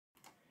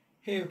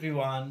Hey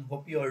everyone,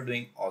 hope you are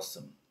doing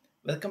awesome.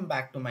 Welcome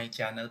back to my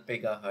channel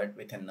Pegaheart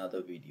with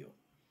another video.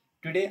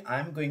 Today I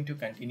am going to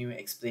continue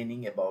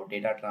explaining about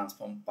data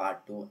transform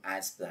part 2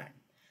 as planned.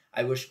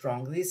 I would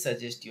strongly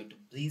suggest you to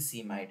please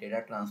see my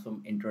data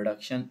transform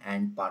introduction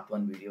and part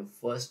 1 video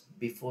first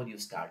before you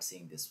start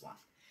seeing this one.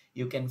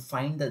 You can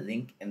find the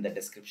link in the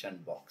description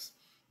box.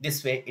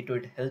 This way it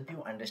would help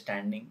you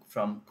understanding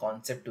from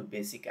concept to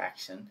basic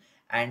action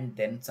and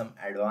then some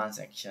advanced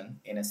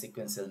action in a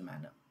sequential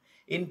manner.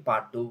 In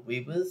part 2, we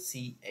will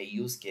see a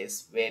use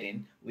case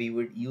wherein we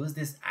would use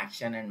this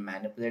action and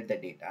manipulate the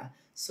data.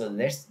 So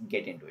let's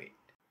get into it.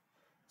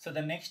 So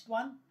the next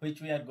one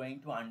which we are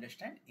going to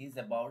understand is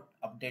about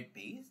update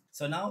page.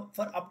 So now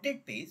for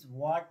update page,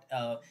 what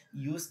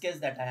use case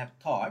that I have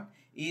thought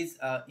is,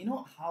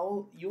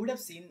 how you would have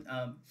seen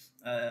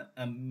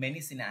many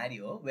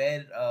scenario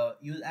where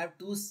you'll have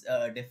two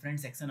different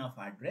section of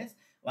address.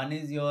 One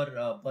is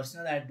your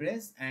personal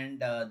address and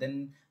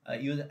then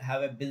you'll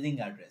have a billing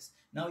address.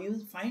 Now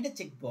you'll find a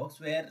checkbox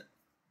where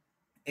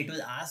it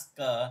will ask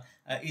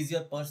is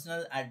your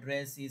personal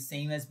address is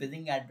same as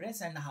billing address,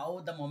 and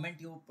how the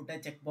moment you put a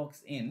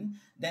checkbox in,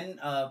 then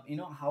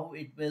how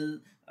it will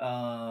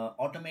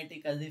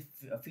automatically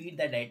feed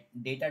the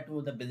data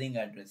to the billing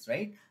address,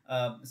 right?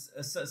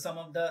 So some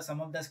of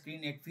the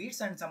screen it feeds,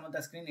 and some of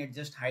the screen it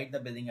just hide the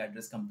billing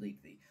address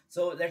completely.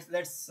 So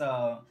let's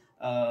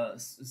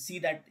see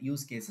that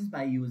use cases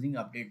by using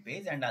update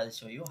page, and I'll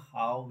show you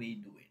how we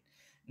do it.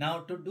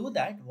 Now to do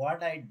that,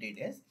 what I did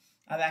is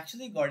I've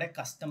actually got a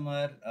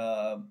customer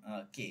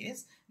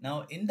case.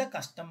 Now, in the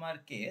customer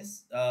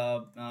case,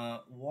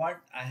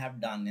 what I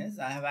have done is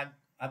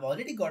I've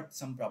already got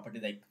some property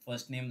like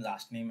first name,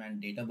 last name,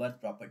 and date of birth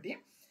property.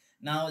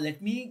 Now,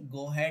 let me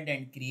go ahead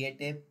and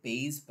create a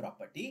page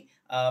property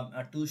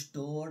to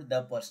store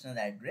the personal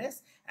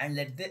address, and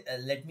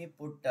let me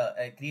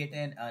create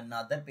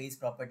another page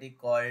property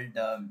called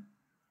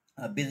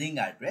billing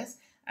address,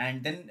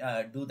 and then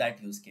do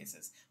that use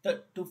cases.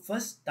 So to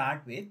first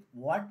start with,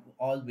 what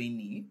all we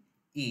need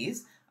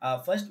is,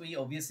 first we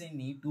obviously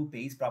need two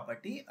page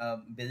property,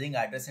 billing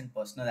address and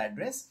personal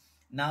address.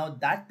 Now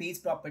that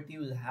page property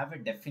will have a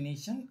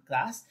definition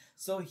class.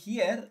 So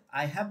here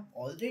I have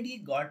already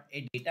got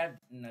a data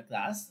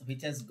class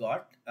which has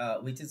got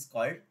which is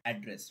called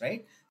address,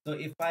 right? So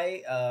if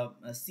I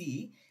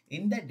see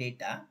in the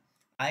data,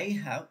 I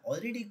have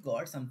already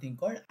got something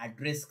called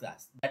address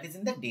class that is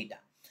in the data.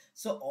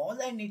 So all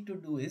I need to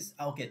do is,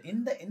 okay,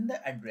 in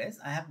the address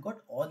I have got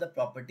all the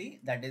property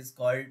that is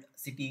called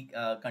city,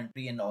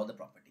 country, and all the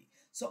property.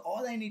 So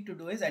all I need to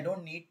do is, I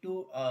don't need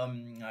to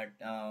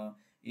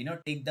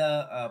take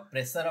the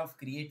pressure of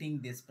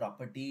creating this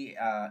property,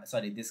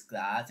 sorry, this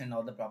class and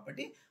all the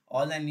property.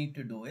 All I need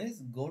to do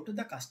is go to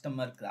the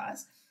customer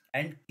class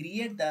and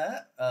create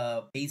the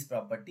base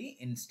property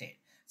instead.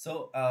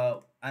 So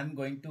I'm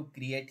going to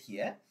create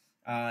here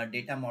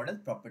data model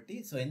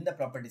property. So in the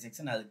property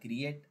section, I'll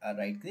create a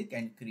right click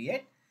and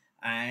create.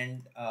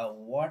 And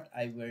what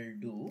I will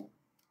do,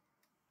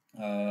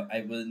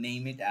 I will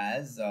name it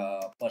as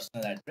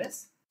personal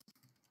address,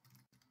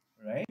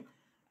 right?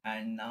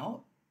 And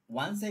now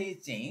once I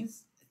change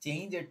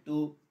it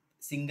to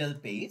single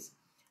page,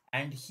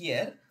 and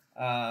here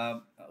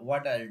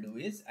what I'll do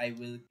is I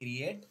will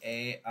create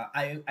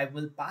I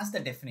will pass the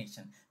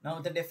definition. Now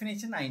the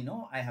definition, I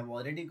know I have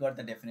already got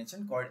the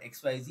definition called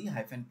xyz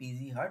hyphen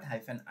pz hut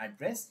hyphen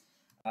address,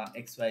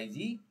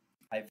 xyz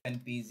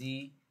hyphen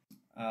pz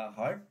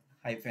hut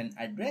hyphen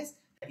address.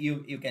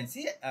 You can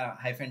see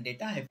hyphen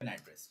data hyphen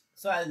address.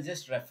 So I'll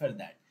just refer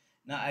that.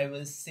 Now I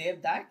will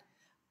save that.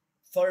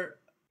 For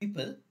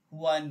people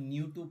who are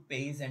new to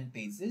Page and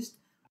Pages,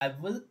 I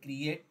will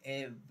create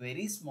a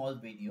very small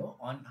video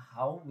on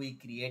how we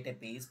create a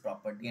page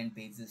property and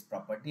pages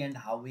property, and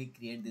how we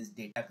create this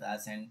data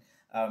class and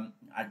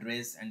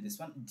address, and this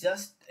one,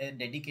 just a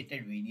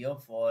dedicated video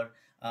for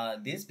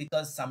this,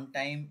 because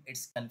sometimes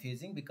it's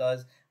confusing,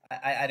 because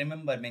I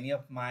remember many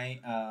of my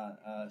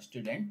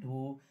student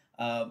who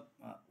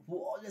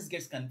always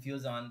gets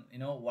confused on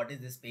what is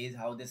this page,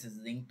 how this is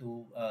linked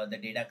to the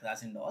data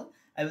class and all.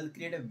 I will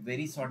create a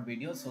very short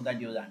video so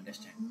that you will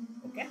understand.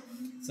 Okay,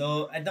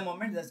 so at the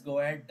moment, let's go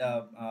ahead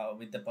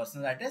with the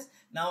personal address.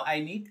 Now I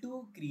need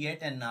to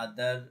create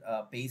another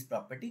page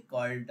property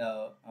called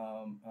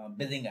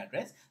billing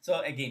address. So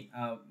again,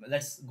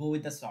 let's go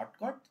with the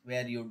shortcut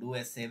where you do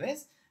a save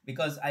as,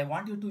 because I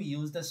want you to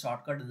use the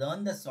shortcut,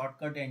 learn the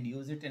shortcut and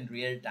use it in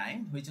real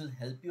time, which will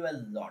help you a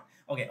lot.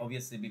 Okay,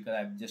 obviously, because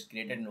I've just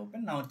created and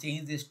open. Now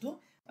change this to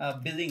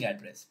billing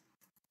address.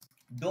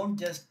 Don't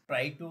just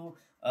try to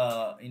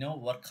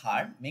work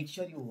hard. Make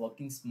sure you're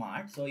working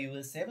smart, so you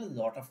will save a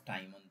lot of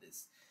time on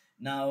this.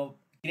 Now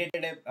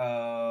created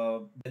a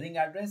billing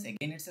address.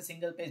 Again, it's a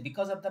single page,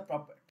 because of the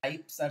proper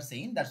types are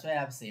same, that's why I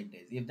have saved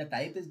as. If the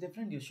type is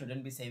different, you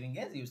shouldn't be saving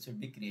as, you should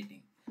be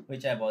creating,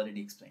 which I've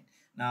already explained.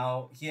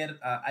 Now here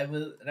I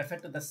will refer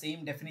to the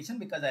same definition,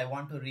 because I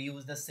want to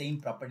reuse the same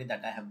property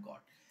that I have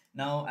got.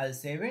 Now I'll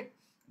save it.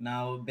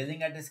 Now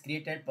billing address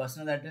created,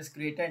 personal address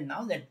created.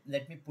 Now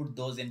let me put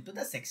those into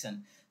the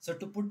section. So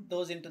to put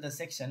those into the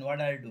section,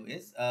 what I'll do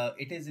is,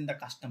 it is in the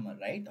customer,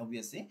 right?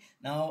 Obviously,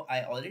 now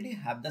I already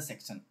have the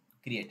section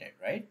created,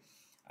 right?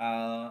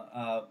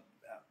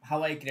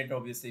 How I create,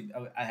 obviously,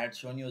 I had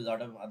shown you a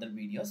lot of other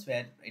videos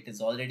where it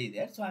is already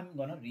there, so I'm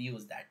gonna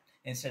reuse that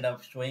instead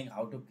of showing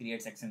how to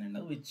create section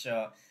handle, which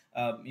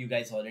you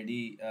guys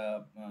already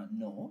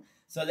know.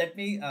 So let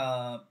me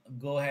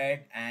go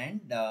ahead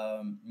and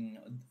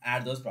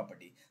add those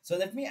property. So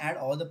let me add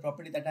all the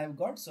property that I've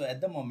got. So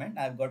at the moment,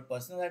 I've got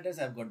personal address,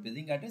 I've got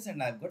billing address,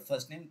 and I've got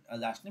first name,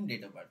 last name,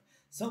 date of birth.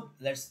 So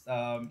let's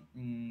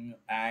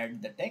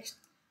add the text,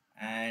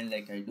 and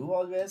like I do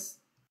always,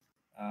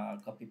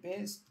 copy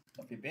paste,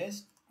 copy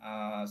paste.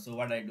 So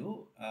what I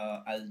do,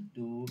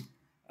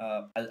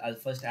 I'll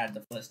first add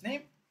the first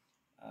name,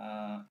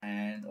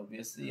 and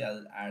obviously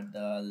I'll add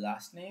the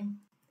last name,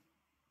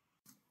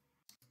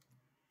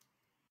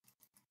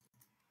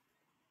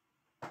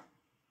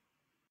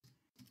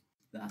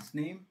 last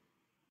name,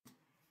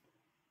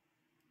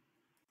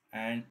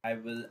 and I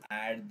will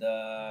add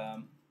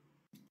the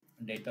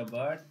date of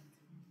birth.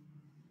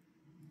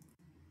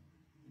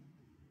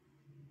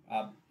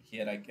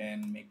 Here I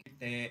can make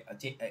it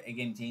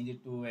again, change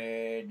it to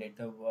a date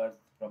of birth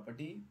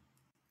property,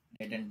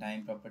 date and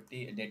time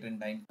property, date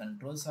and time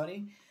control,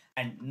 sorry.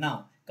 And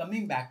now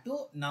coming back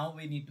to, now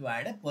we need to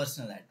add a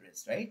personal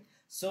address, right?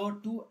 So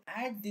to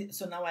add the,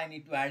 so now I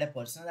need to add a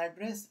personal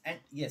address, and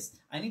yes,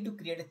 I need to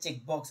create a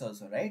checkbox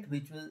also, right?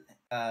 Which will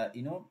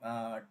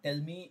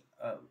tell me,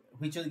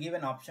 which will give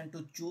an option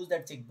to choose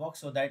that checkbox,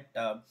 so that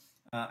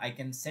I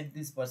can set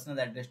this personal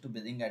address to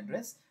billing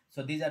address.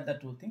 So these are the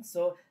two things.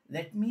 So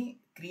let me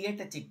create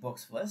a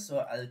checkbox first. So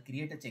I'll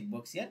create a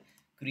checkbox here,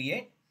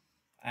 create,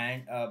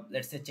 and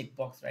let's say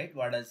checkbox, right?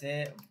 What I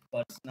say,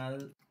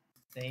 personal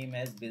same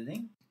as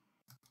billing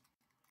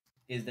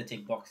is the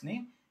checkbox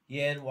name.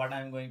 Here what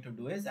I'm going to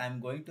do is, I'm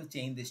going to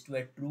change this to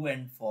a true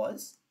and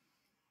false,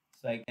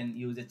 so I can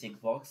use a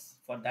checkbox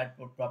for that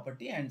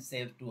property and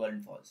save true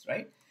and false,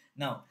 right?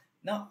 Now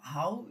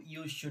how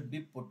you should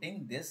be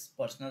putting this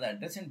personal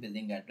address and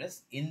billing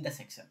address in the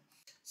section.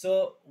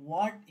 So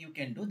what you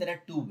can do, there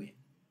are two ways.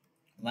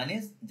 One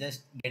is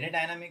just get a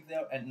dynamic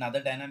there,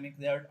 another dynamic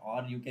there,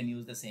 or you can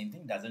use the same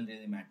thing, doesn't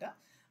really matter,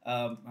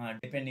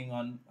 depending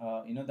on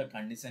the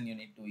condition you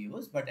need to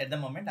use. But at the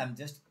moment, I'm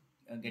just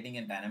getting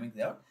a dynamic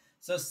there.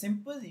 So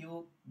simple,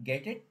 you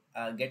get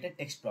a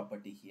text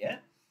property here,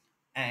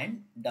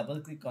 and double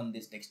click on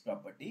this text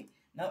property.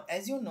 Now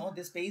as you know,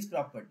 this page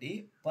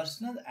property,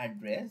 personal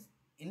address,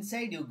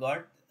 inside you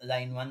got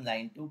line 1,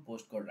 line 2,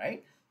 postcode,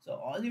 right? So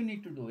all you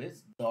need to do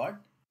is dot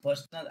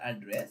personal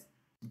address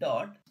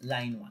dot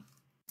line 1.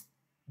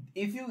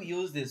 If you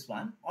use this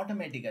one,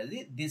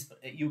 automatically this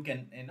you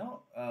can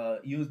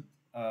use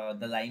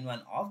the line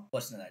 1 of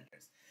personal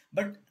address.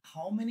 But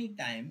how many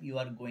time you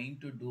are going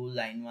to do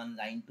line 1,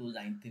 line 2,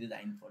 line 3,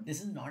 line 4? This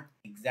is not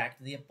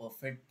exactly a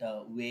perfect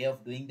way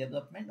of doing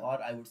development,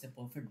 or I would say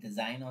perfect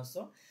design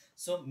also.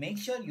 So make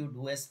sure you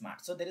do a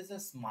smart. So there is a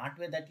smart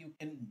way that you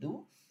can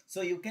do.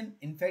 So you can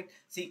in fact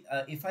see,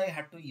 if I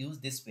had to use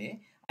this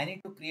way, I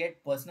need to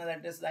create personal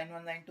address line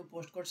 1, line 2,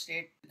 postcode,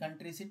 state,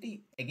 country,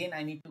 city. Again,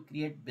 I need to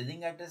create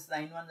billing address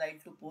line 1, line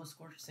 2,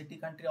 postcode, city,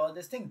 country, all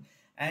this thing.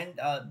 And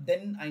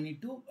then I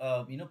need to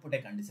put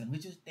a condition,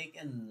 which will take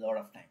a lot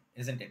of time,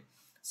 isn't it?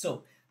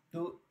 So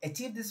to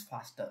achieve this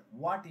faster,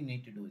 what you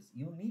need to do is,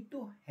 you need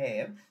to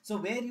have, so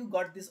where you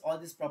got this, all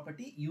this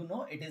property,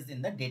 it is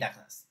in the data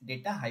class,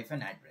 data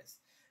hyphen address.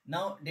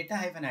 Now data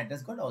hyphen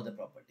address got all the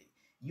property.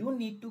 You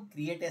need to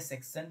create a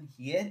section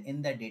here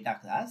in the data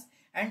class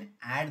and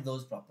add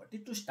those property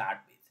to start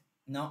with.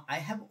 Now I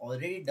have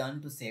already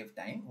done, to save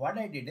time. What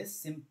I did is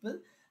simple.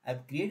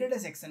 I've created a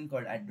section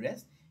called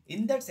address.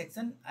 In that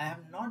section, I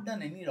have not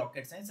done any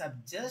rocket science.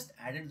 I've just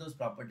added those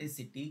properties: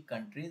 city,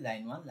 country,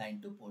 line 1, line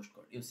 2,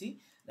 postcode. You see,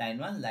 line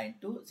 1, line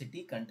 2,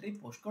 city, country,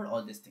 postcode,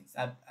 all these things.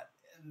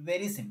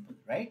 Very simple,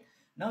 right?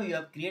 Now you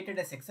have created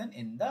a section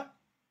in the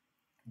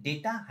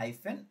data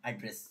hyphen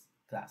address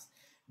class.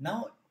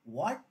 Now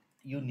what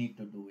you need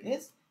to do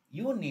is,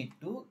 you need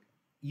to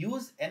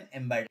use an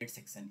embedded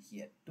section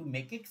here to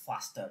make it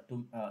faster,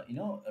 to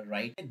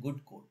write a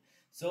good code.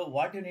 So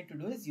what you need to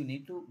do is, you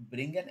need to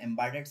bring an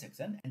embedded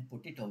section and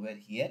put it over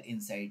here,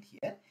 inside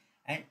here.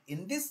 And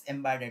in this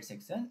embedded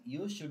section,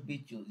 you should be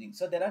choosing,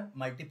 so there are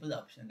multiple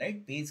options,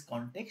 right? Page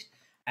context,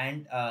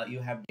 and you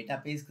have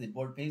data page,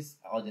 clipboard page,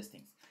 all these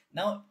things.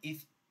 Now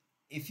if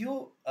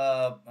you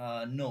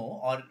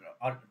know,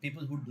 or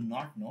people who do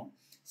not know,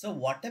 so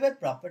whatever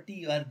property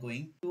you are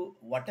going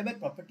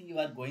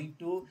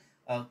to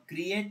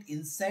create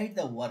inside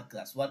the work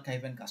class, work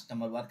hyphen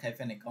customer, work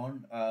hyphen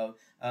account,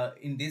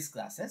 in these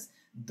classes,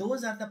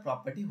 those are the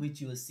property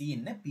which you will see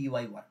in a py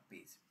work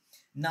page.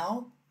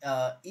 Now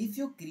if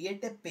you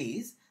create a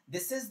page,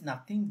 this is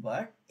nothing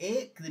but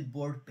a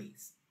clipboard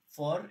page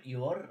for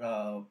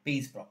your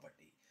page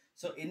property.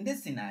 So in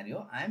this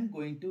scenario, I am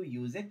going to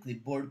use a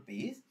clipboard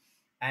page,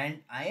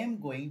 and I am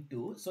going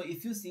to, so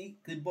if you see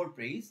clipboard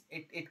praise,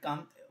 it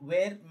comes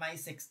where my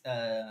section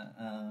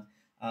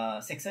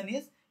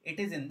is, it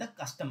is in the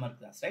customer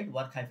class, right?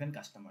 Work hyphen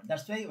customer.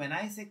 That's why when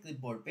I say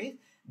clipboard page,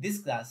 this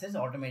classes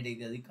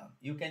automatically come.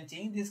 You can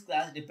change this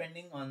class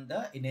depending on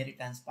the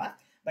inheritance path,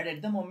 but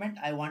at the moment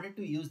I wanted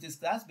to use this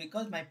class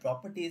because my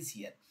property is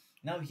here.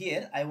 Now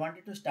here I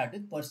wanted to start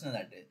with personal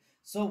address.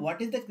 So what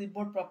is the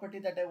clipboard property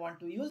that I want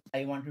to use?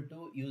 I wanted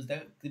to use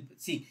the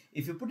see,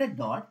 if you put a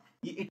dot,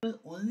 it will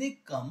only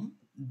come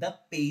the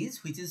page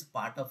which is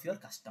part of your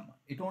customer.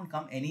 It won't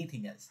come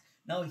anything else.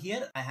 Now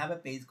here I have a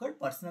page called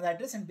personal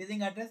address and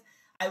billing address.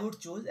 I would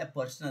choose a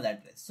personal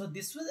address. So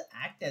this will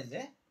act as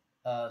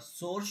a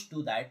source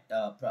to that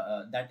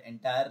that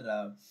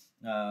entire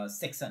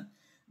section.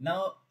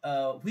 Now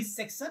which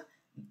section?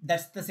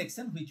 That's the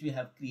section which we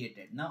have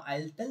created. Now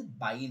I'll tell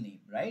by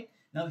name, right?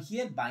 Now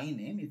here by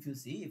name, if you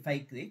see, if I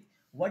click,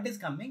 what is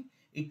coming?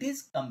 It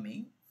is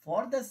coming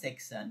for the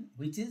section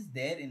which is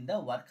there in the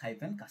work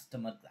hyphen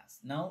customer class.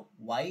 Now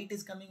why it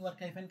is coming work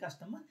hyphen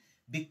customer?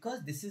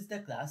 Because this is the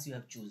class you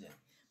have chosen.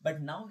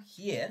 But now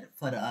here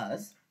for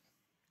us,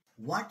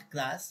 what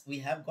class we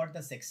have got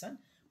the section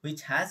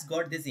which has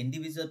got this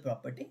individual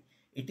property?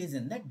 It is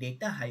in the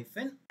data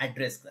hyphen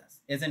address class,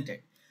 isn't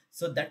it?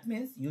 So that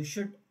means you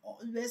should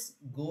always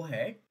go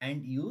ahead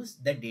and use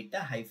the data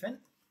hyphen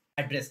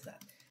address class.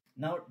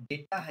 Now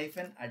data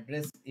hyphen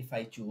address, if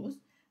I choose,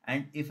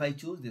 and if I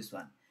choose this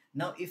one,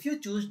 now if you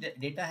choose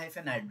data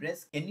hyphen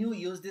address, can you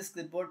use this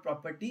clipboard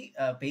property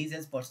page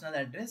as personal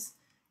address?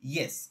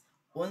 Yes,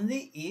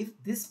 only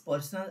if this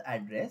personal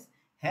address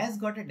has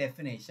got a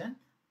definition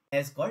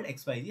as called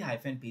xyz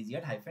hyphen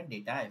pz hyphen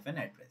data hyphen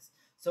address.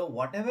 So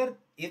whatever,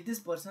 if this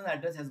personal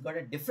address has got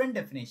a different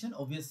definition,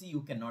 obviously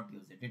you cannot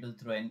use it. It will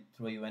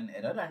throw you an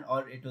error, and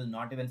or it will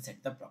not even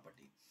set the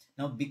property.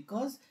 Now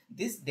because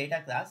this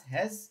data class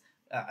has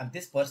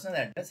this personal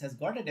address has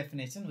got a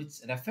definition which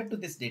refer to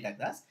this data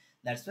class,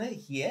 that's why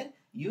here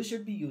you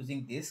should be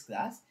using this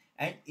class.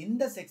 And in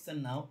the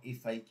section, now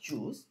if I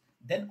choose,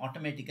 then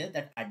automatically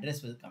that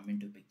address will come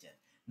into picture.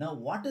 Now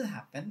what will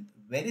happen,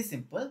 very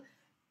simple,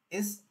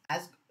 is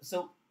as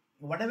so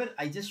whatever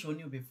I just shown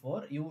you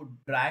before, you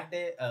dragged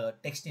a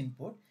text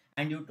input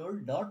and you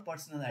told dot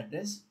personal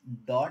address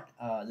dot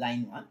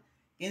line 1.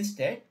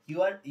 Instead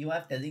you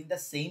are telling the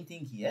same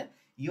thing here.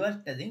 You are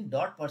telling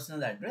dot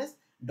personal address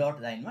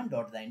dot line 1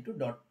 dot line 2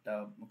 dot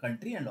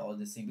country and all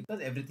this thing,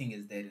 because everything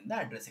is there in the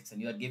address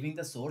section. You are giving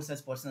the source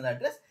as personal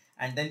address,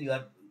 and then you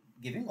are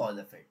giving all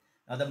the field.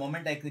 Now the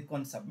moment I click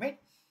on submit,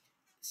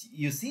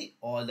 you see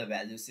all the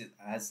values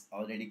has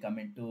already come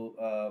into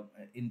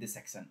in this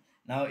section.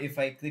 Now if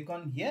I click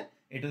on here,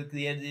 it will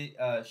clearly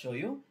show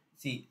you,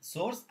 see,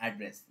 source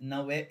address.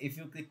 Now where if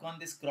you click on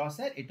this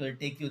crosshair, it will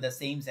take you the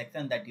same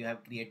section that you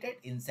have created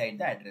inside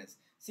the address,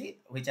 see,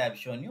 which I have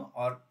shown you.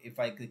 Or if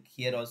I click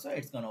here also,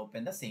 it's going to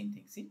open the same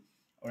thing, see.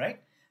 All right,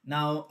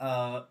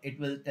 now it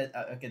will tell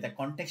okay, the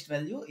context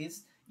value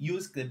is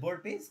use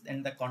clipboard paste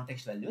and the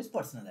context value is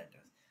personal address.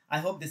 I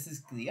hope this is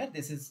clear.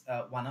 This is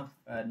one of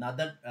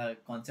another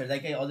concept.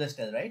 Like I always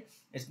tell, right?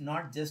 It's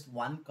not just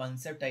one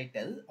concept I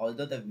tell,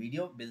 although the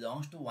video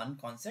belongs to one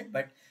concept,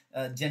 but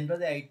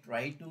generally I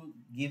try to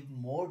give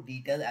more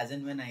detail as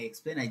and when I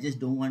explain. I just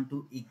don't want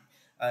to,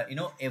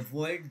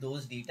 avoid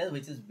those details,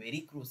 which is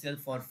very crucial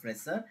for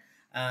fresher.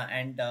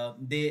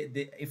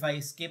 They if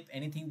I skip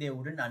anything, they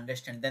wouldn't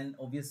understand. Then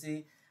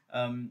obviously,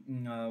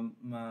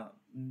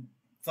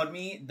 for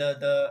me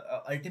the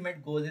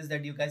ultimate goal is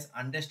that you guys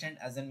understand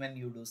as and when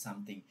you do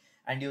something,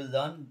 and you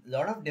learn a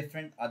lot of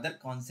different other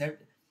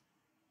concept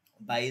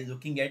by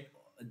looking at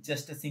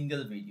just a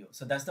single video.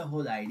 So that's the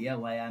whole idea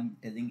why I'm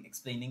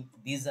explaining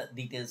these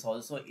details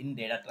also in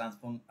data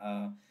transform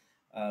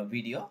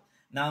video.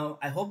 Now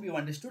I hope you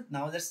understood.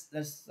 Now let's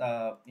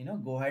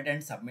go ahead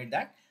and submit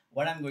that.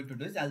 What I'm going to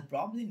do is I'll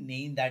probably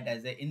name that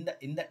as a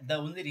the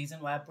only reason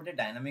why I put a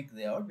dynamic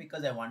layout,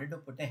 because I wanted to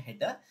put a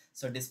header.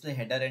 So display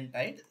header and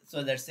type. So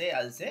let's say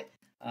I'll say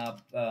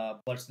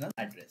personal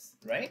address,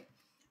 right?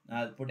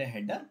 Now I'll put a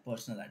header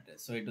personal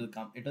address. So it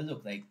will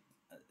look like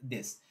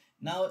this.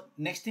 Now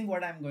next thing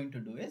what I'm going to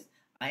do is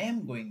I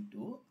am going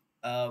to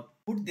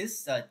put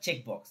this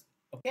checkbox.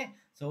 Okay,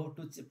 so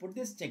to put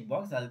this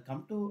checkbox, I'll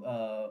come to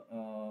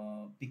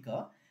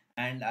picker,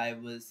 and I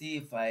will see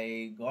if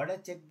I got a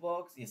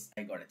checkbox. Yes,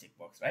 I got a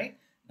checkbox, right?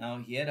 Now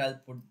here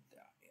I'll put,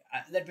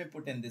 let me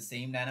put in the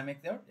same dynamic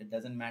layout. It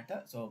doesn't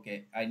matter. So,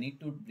 okay, I need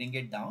to bring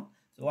it down.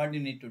 So what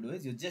you need to do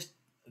is you just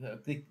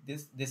click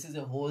this. This is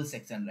a whole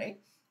section, right?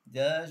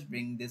 Just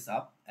bring this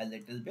up a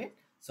little bit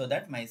so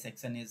that my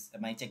section is,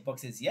 my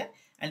checkbox is here.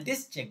 And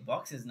this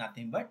checkbox is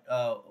nothing but,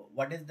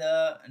 what is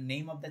the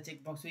name of the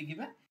checkbox we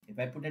given? If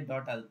I put a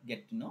dot, I'll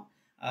get to know.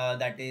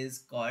 That is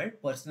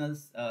called personal,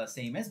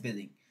 same as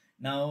billing.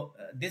 Now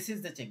this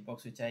is the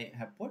checkbox which I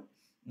have put.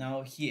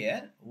 Now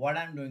here what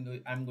I'm going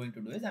to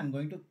do is I'm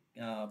going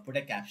to put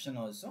a caption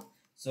also.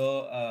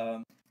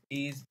 So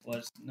is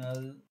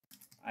personal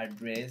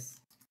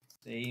address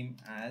same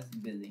as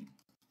billing.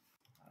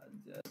 I'll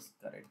just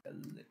correct a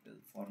little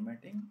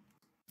formatting.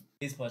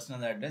 is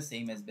personal address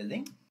same as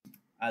billing.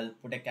 I'll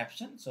put a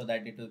caption so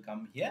that it will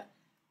come here.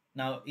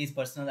 Now is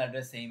personal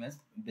address same as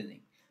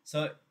billing.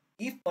 So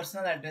if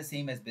personal address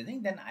same as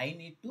billing, then I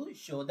need to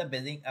show the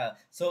billing.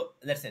 So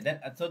let's say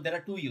that, so there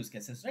are two use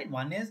cases, right?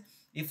 One is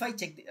if I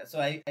check so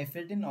I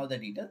filled in all the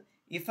detail.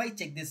 If I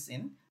check this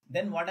in,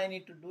 then what I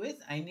need to do is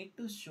I need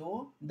to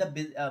show the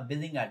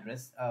billing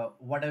address,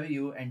 whatever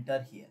you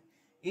enter here.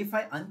 If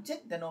I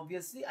uncheck, then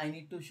obviously I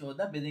need to show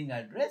the billing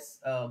address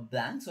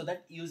blank so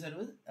that user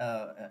will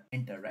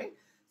enter, right?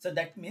 So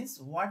that means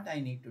what I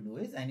need to do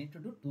is I need to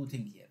do two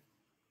things here.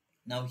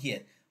 Now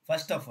here,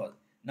 first of all,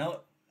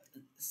 now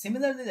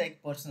similarly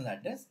like personal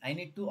address, I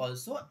need to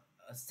also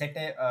set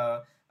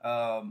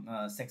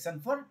a section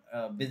for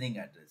billing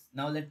address.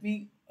 Now let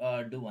me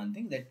do one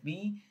thing. Let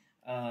me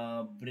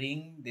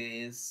bring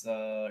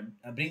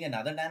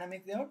another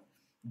dynamic layout,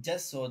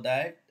 just so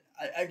that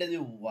I'll tell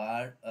you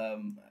what,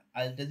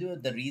 I'll tell you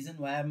the reason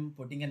why I'm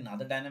putting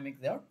another dynamic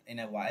layout in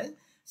a while.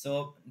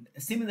 So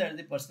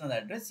similarly, personal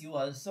address, you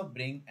also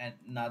bring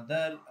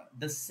another,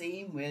 the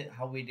same way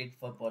how we did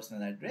for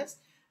personal address.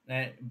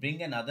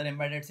 Bring another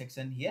embedded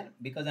section here,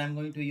 because I'm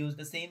going to use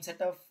the same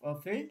set of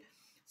field.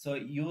 So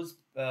use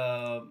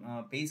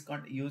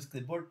use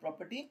clipboard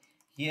property.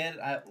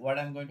 Here what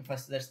I'm going to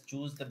first, let's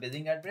choose the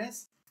billing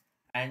address,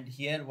 and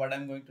here what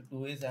I'm going to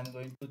do is I'm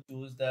going to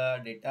choose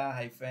the data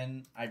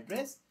hyphen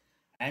address,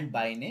 and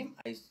by name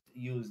I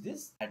use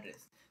this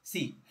address.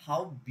 See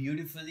how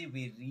beautifully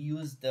we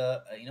reuse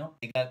the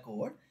Pega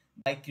code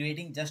by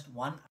creating just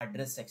one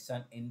address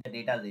section in the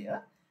data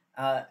layer,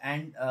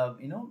 and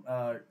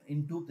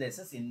in two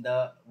places in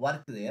the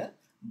work layer,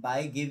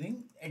 by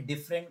giving a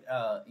different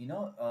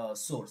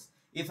source.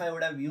 If I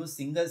would have used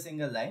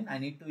single line, I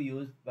need to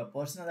use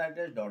personal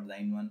address dot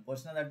line 1,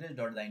 personal address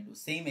dot line 2.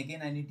 Same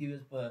again, I need to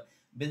use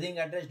billing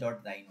address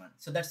dot line 1.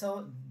 So that's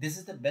how this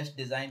is the best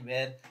design,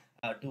 where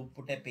to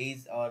put a page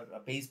or a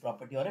page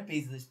property or a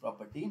page list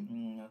property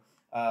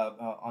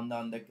on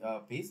the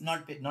page,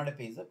 not a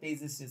page. A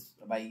page list is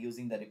by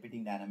using the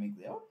repeating dynamic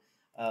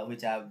layout,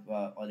 which I've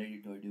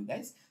already told you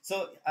guys.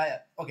 So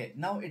okay,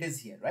 now it is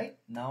here, right?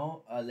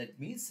 Now let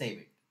me save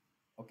it.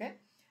 Okay,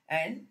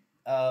 and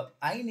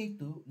I need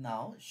to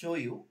now show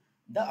you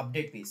the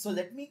update page. So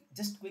let me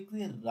just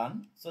quickly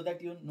run so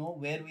that you know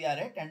where we are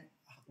at and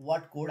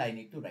what code I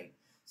need to write.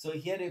 So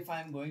here, if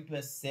I'm going to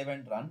a save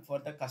and run for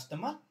the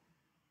customer,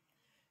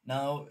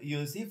 now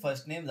you see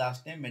first name,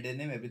 last name, middle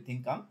name,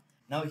 everything come.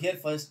 Now here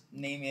first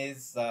name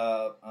is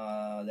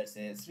let's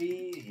say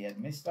Sri, here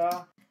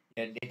Mr.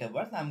 Here date of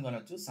birth, I'm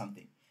gonna choose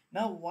something.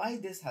 Now why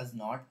this has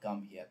not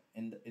come here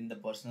in the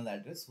personal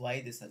address?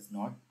 Why this has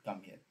not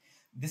come here?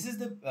 This is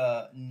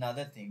the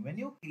another thing. When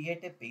you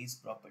create a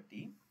page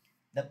property,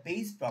 the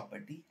page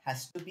property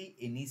has to be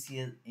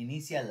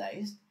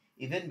initialized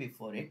even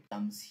before it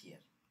comes here.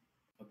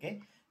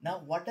 Okay,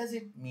 now what does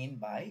it mean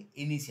by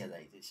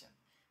initialization?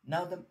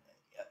 Now the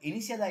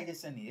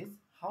initialization is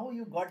how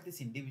you got this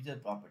individual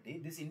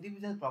property. This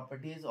individual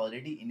property is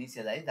already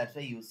initialized, that's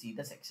why you see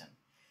the section.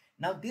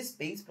 Now this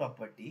page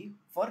property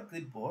for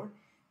clipboard,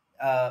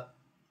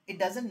 it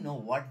doesn't know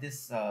what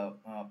this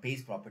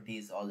page property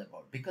is all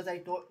about, because I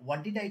told,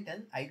 what did I tell?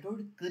 I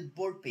told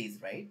clipboard page,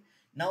 right?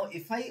 Now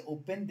if I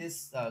open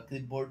this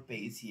clipboard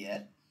page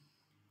here,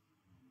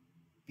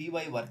 py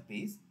work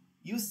page,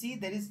 you see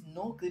there is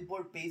no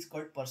clipboard page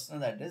called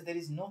personal address, there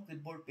is no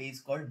clipboard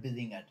page called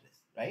billing address,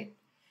 right?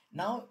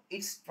 Now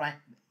it's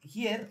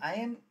here I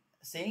am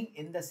saying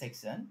in the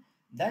section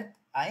that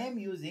I am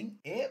using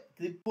a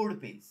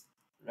clipboard page,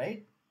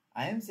 right?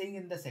 I am saying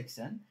in the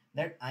section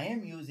that I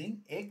am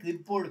using a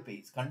clipboard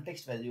page.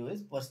 Context value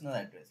is personal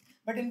address,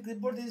 but in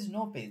clipboard there is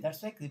no page.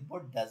 That's why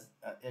clipboard does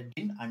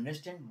didn't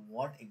understand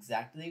what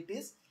exactly it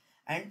is,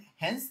 and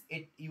hence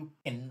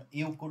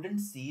you couldn't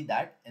see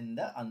that in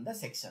the on the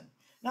section.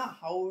 Now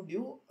how would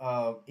you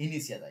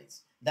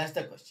initialize? That's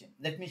the question.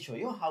 Let me show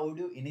you how would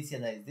you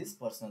initialize this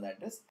personal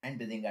address and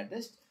billing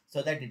address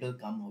so that it will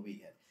come over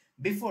here.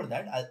 Before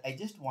that, I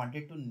just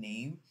wanted to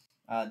name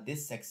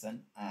this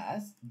section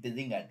as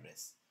billing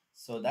address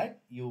so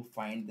that you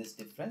find this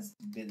difference.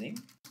 Billing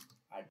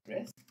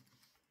address,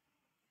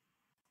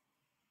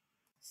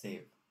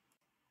 save,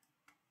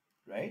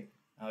 right?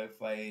 Now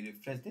if I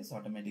refresh this,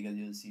 automatically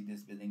you'll see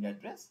this billing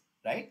address,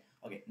 right?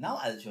 Okay, now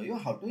I'll show you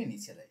how to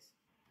initialize.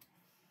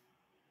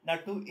 Now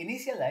to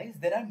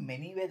initialize, there are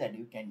many ways that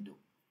you can do.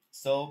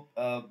 So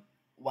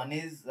one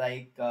is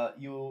like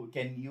you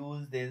can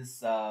use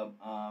this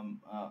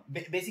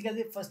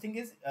basically first thing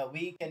is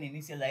we can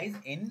initialize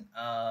in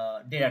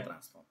data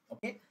transform.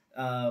 Okay,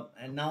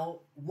 and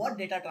now what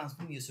data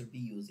transform you should be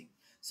using?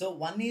 So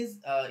one is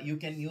you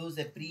can use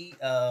a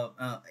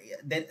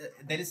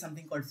there is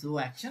something called flow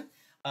action,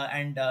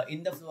 and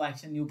in the flow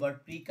action you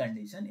got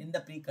precondition. In the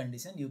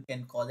precondition you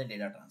can call the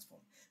data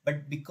transform.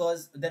 But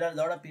because there are a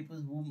lot of people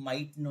who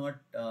might not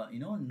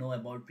know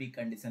about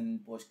precondition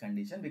and post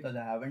condition, because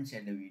I haven't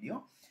shared a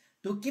video,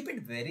 to keep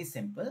it very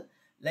simple,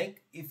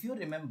 like if you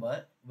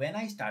remember when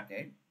I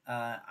started,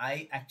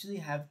 I actually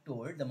have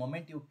told the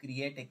moment you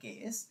create a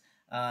case,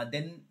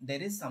 then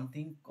there is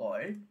something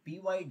called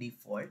py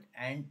default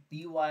and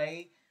py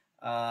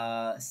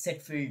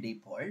set field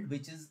default,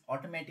 which is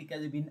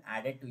automatically been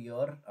added to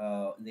your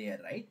layer,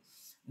 right?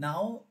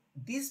 Now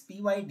this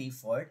py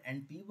default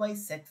and py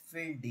set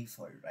field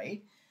default,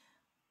 right,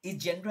 is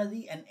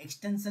generally an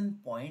extension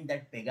point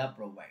that Pega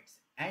provides.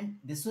 And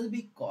this will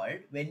be called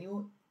when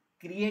you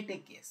create a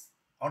case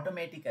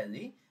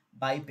automatically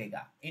by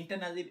Pega.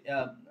 Internally,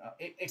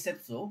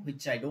 except so,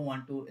 which I don't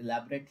want to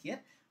elaborate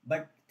here,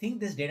 but think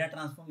this data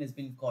transform has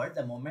been called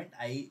the moment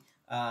I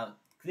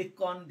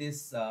click on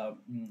this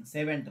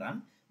save and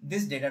run,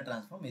 this data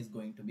transform is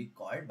going to be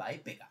called by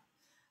Pega.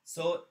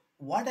 So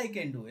what I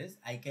can do is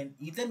I can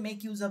either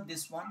make use of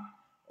this one,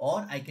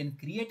 or I can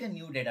create a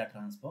new data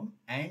transform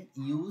and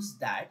use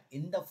that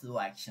in the flow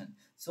action.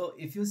 So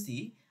if you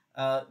see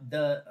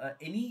the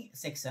any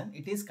section,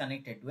 it is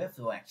connected to a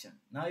flow action.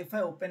 Now if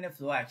I open a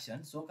flow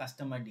action, so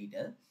customer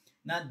detail,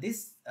 now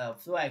this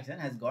flow action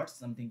has got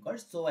something called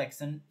so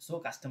action, so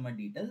customer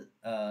detail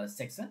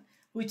section,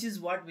 which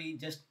is what we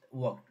just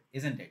worked,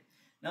 isn't it?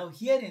 Now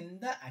here in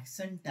the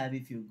action tab,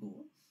 if you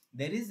go,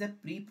 there is a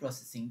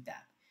pre-processing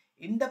tab.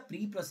 In the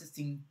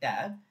pre-processing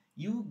tab,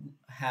 you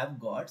have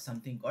got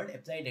something called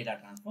apply data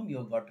transform.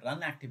 You've got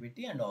run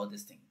activity and all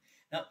this thing.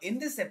 Now in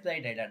this apply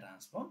data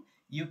transform,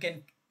 you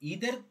can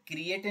either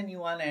create a new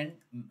one and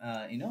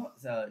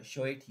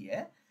show it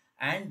here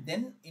and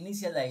then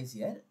initialize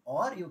here,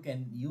 or you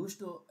can use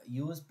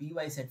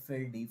py set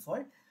field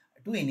default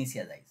to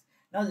initialize.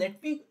 Now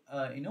let me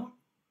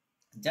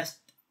just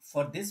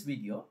for this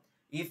video,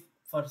 if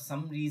for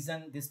some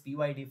reason this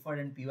py default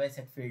and py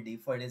set field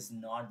default is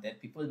not there,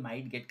 people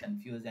might get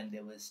confused and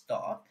they will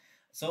stop.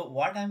 So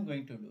what I'm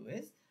going to do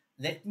is,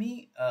 let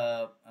me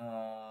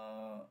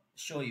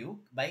show you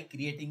by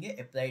creating a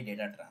apply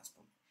data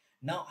transform.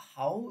 Now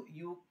how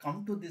you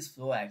come to this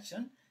flow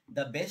action,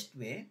 the best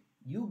way,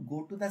 you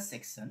go to the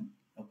section,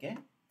 okay,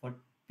 for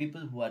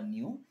people who are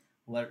new,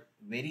 who are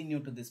very new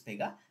to this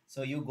Pega.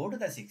 So you go to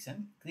the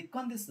section, click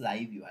on this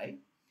live UI,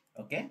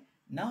 okay.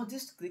 Now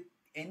just click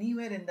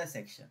anywhere in the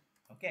section,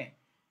 okay.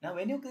 Now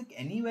when you click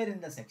anywhere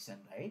in the section,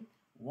 right,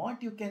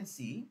 what you can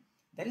see,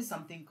 there is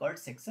something called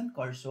section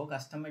called show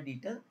customer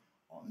detail.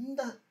 On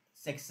the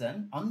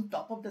section, on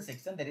top of the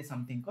section, there is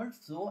something called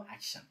flow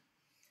action.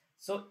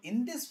 So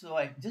in this flow,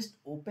 just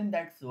open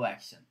that flow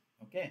action,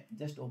 okay,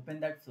 just open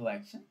that flow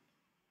action,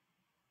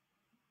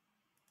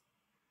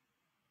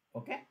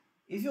 okay.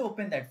 If you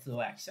open that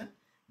flow action,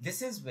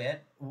 this is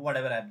where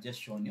whatever I've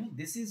just shown you,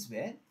 this is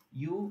where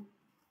you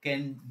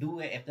can do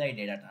a apply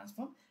data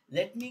transform.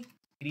 Let me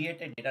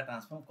create a data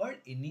transform called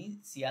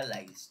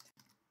initialized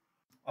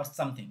or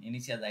something,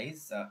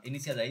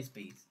 initialize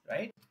page,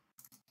 right,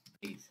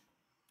 page.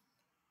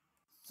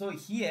 So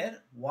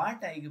here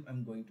what I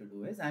am going to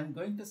do is I'm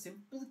going to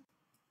simply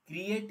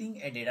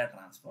creating a data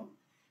transform,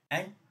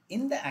 and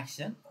in the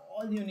action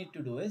all you need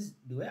to do is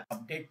do a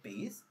update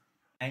page,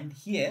 and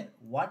here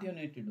what you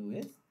need to do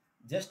is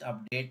just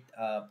update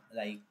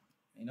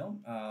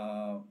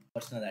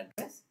personal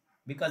address,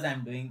 because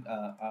I'm doing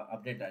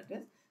update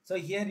address. So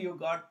here you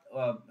got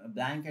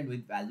blank and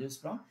with values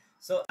from.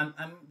 So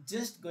I'm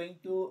just going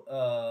to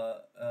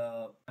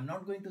I'm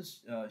not going to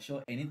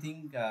show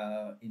anything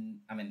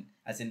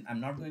I'm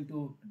not going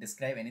to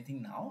describe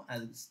anything now.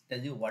 I'll tell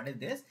you what is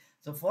this.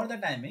 So for the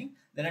timing,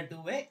 there are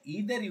two ways.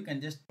 Either you can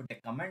just put a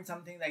comment,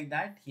 something like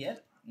that here,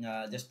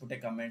 just put a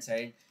comment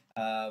side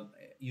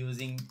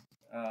using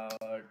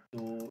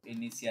to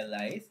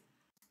initialize,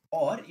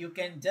 or you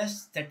can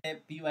just set a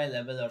py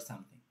level or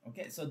something,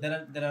 okay. So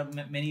there are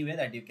many ways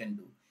that you can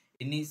do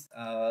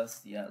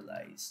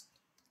initialize.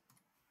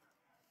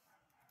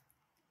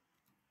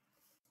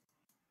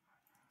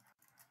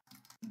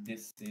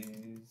 This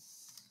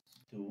is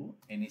to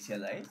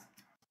initialize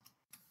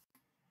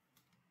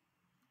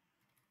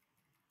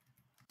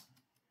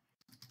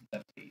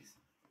the page.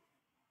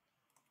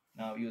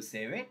 Now you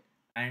save it,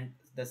 and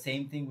the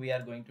same thing we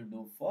are going to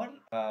do for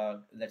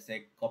let's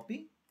say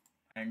copy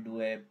and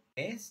do a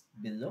paste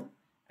below,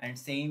 and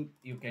same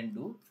you can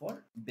do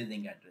for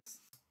billing address,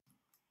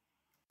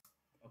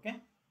 okay.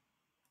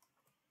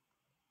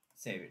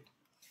 Save it.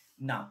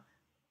 Now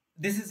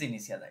this is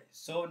initialized.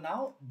 So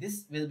now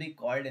this will be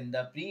called in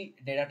the pre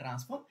data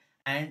transform,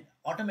 and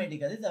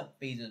automatically the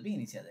page will be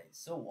initialized.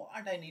 So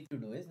what I need to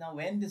do is, now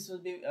when this will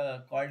be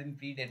called in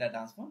pre data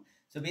transform,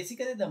 so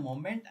basically the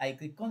moment I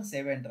click on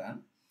save and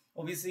run,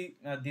 obviously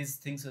these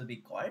things will be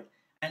called,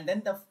 and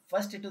then the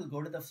first it will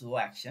go to the flow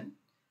action,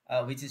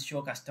 which is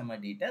show customer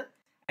detail,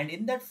 and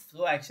in that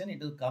flow action it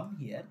will come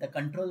here, the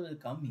control will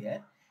come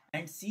here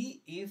and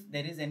see if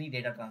there is any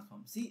data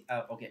transform. See,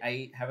 okay,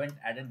 I haven't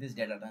added this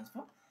data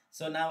transform.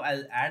 So now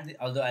I'll add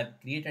although I've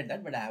created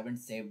that, but I haven't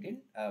saved it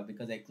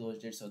because I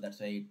closed it, so that's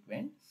why it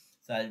went.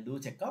 So I'll do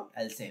checkout,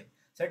 I'll save.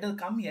 So it will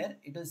come here,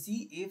 it will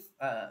see if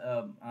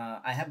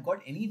I have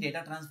got any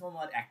data transform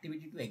or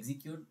activity to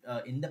execute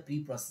in the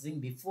pre-processing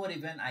before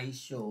even I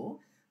show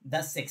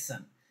the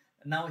section.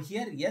 Now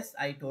here, yes,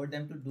 I told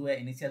them to do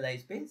an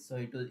initialize page, so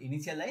it will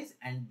initialize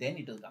and then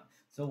it will come.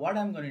 So what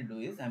I'm going to do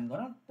is I'm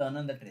going to turn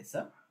on the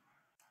tracer.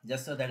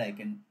 just so that I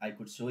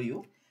could show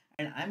you.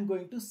 And I'm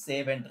going to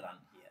save and run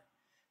here.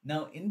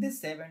 Now in this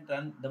save and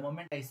run, the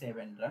moment I save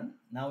and run,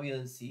 now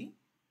you'll see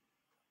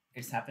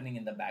it's happening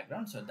in the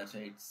background. So that's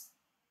why it's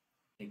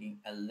taking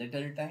a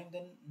little time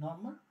than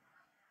normal.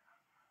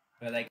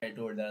 But like I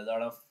told, there are a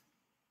lot of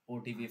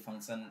OTV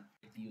function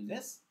it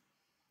uses.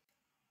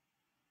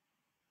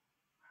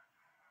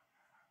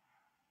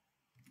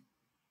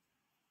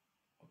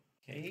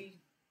 Okay,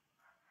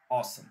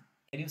 awesome.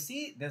 Can you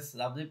see this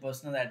lovely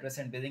personal address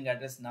and billing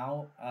address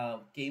now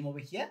came over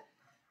here?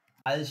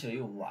 I'll show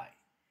you why.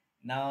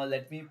 Now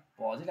let me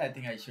pause it. I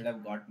think I should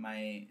have got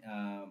my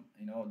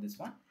this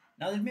one.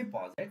 Now let me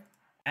pause it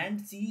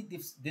and see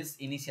this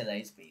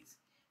initialize page.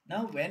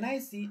 Now when I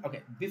see,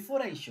 okay,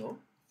 before I show,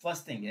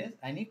 first thing is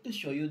I need to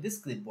show you this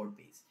clipboard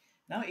page.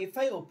 Now if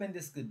I open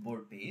this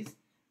clipboard page,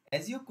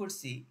 as you could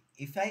see,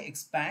 if I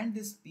expand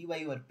this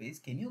PYUR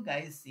page, can you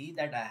guys see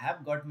that I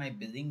have got my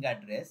billing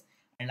address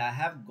and I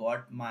have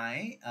got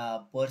my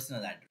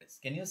personal address?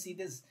 Can you see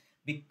this?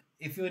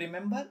 If you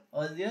remember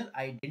earlier,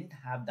 I didn't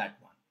have that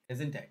one,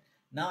 isn't it?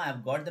 Now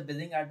I've got the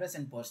billing address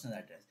and personal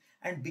address,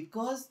 and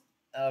because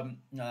I've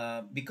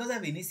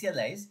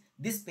initialized,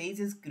 this page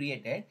is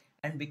created,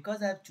 and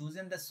because I've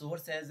chosen the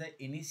source as an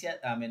initial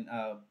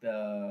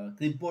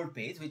clipboard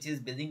page, which is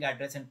billing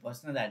address and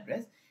personal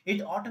address,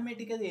 it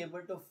automatically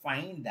able to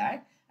find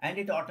that, and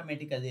it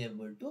automatically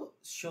able to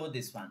show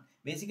this one.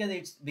 Basically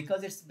it's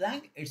because it's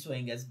blank, it's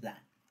showing as blank.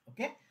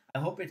 Okay, I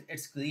hope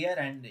it's clear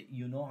and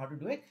you know how to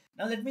do it.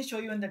 Now let me show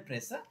you in the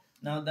tracer.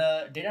 Now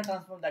the data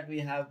transform that we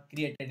have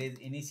created is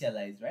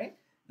initialized, right?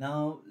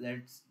 Now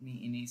let's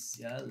me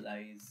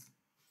initialize.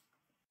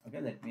 Okay,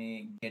 let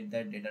me get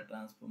that data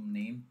transform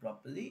name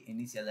properly.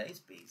 Initialize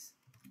space.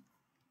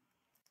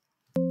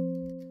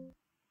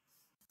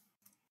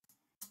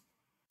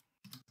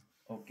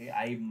 Okay,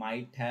 I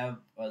might have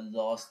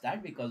lost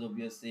that because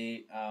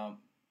obviously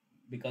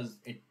because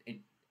it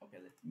okay,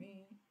 let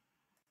me.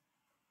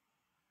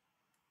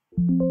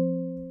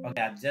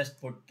 Okay, I've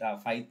just put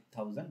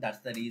 5,000. That's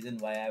the reason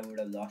why I would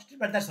have lost it,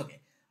 but that's okay.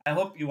 I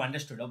hope you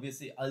understood.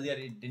 Obviously, earlier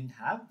it didn't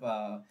have,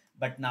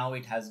 but now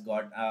it has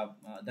got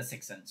the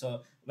section.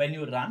 So when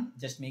you run,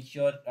 just make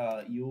sure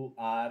you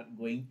are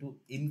going to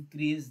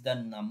increase the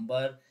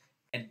number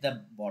at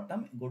the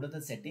bottom. Go to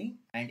the setting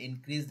and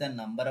increase the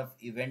number of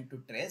event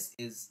to trace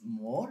is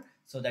more,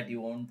 so that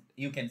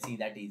you can see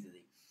that easily.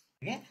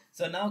 Okay,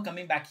 so now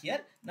coming back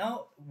here,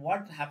 now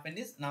what happened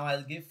is, now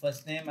I'll give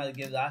first name, I'll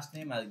give last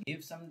name, I'll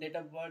give some date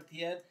of birth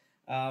here,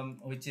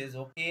 which is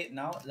okay.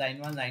 Now line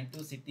 1, line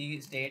 2,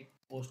 city, state,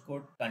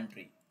 postcode,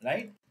 country,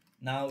 right?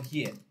 Now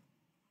here,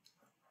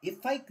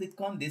 if I click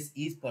on this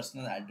is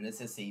personal address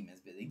is same as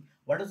billing,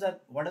 what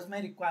is my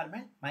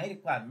requirement? My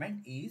requirement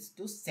is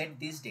to set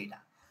this data.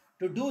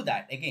 To do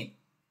that, again,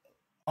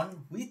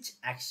 on which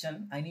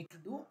action I need to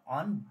do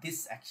on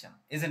this action,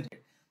 isn't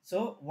it?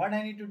 So what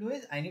I need to do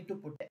is I need to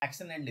put the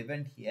action and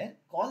event here,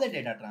 call the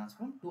data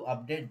transform to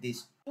update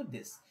this to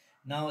this.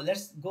 Now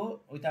let's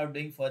go without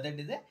doing further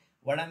delay.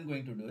 What I'm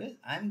going to do is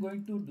I'm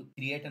going to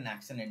create an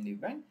action and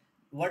event.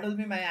 What will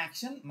be my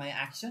action? My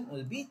action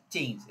will be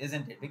change,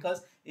 isn't it?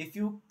 Because if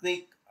you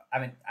click, I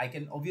mean, I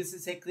can obviously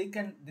say click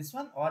and this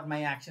one, or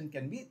my action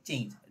can be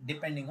changed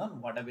depending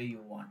on whatever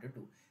you want to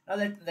do. Now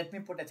let me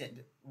put a change.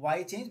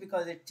 Why change?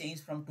 Because it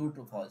changed from true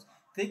to false.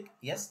 Click,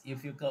 yes.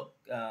 If you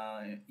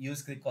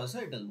use click also,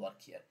 it will work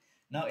here.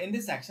 Now in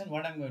this action,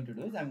 what I'm going to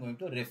do is I'm going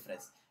to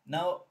refresh.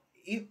 Now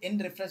if in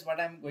refresh, what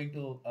I'm going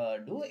to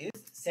do is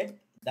set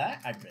the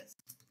address.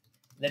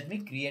 Let me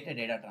create a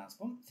data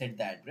transform, set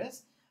the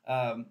address.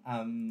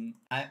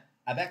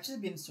 I've actually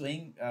been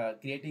showing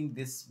creating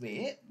this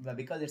way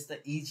because it's the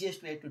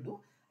easiest way to do.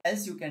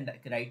 Else you can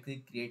right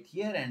click, create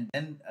here, and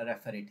then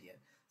refer it here.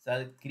 So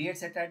I'll create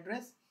set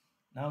address.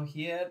 Now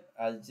here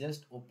I'll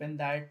just open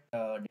that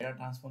data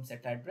transform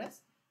set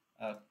address,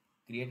 uh,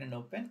 create and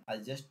open.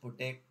 I'll just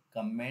put a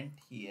comment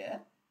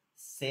here,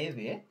 save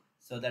it,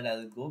 so that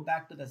I'll go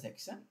back to the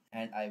section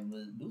and I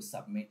will do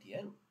submit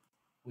here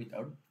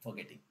without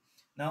forgetting.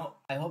 Now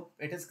I hope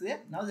it is clear.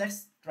 Now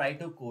let's try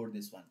to code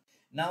this one.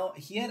 Now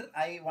here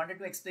I wanted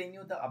to explain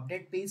you the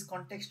update page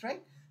context,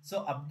 right? So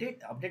update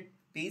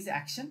page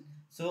action.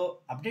 So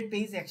update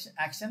page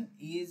action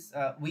is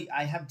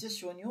I have just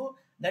shown you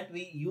that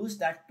we use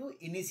that to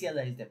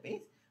initialize the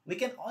page. We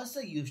can also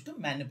use to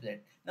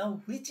manipulate.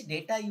 Now which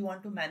data you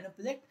want to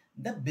manipulate?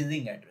 The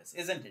billing address,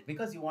 isn't it?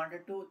 Because you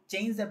wanted to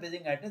change the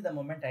billing address the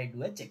moment I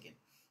do a check-in.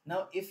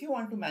 Now if you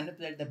want to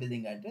manipulate the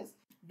billing address,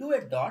 do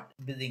a dot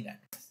billing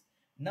address.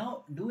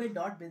 Now do a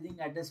dot billing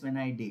address when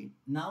I did.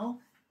 Now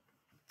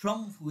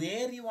from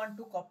where you want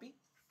to copy.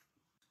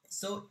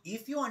 So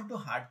if you want to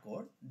hard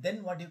code,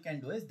 then what you can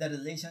do is the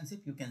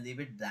relationship, you can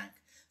leave it blank.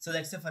 So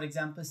let's say for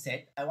example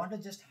set, I want to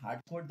just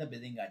hard code the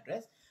billing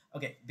address.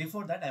 Okay,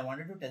 before that I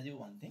wanted to tell you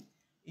one thing.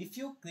 If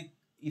you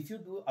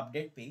do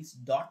update page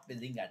dot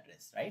billing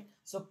address, right?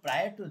 So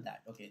prior to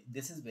that, okay,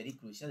 this is very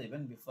crucial.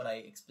 Even before I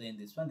explain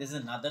this one, this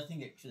is another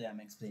thing actually I'm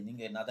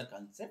explaining, another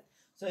concept.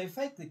 So if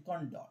I click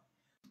on dot,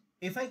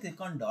 if I click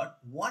on dot,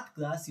 what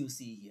class you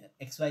see here?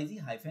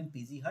 XYZ hyphen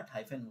PZ hut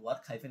hyphen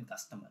work hyphen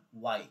customer.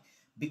 Why?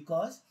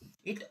 Because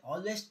it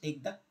always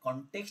take the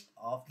context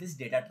of this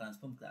data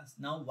transform class.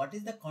 Now, what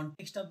is the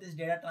context of this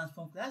data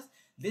transform class?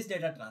 This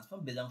data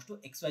transform belongs to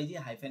XYZ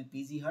hyphen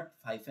PZ hut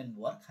hyphen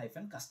work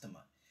hyphen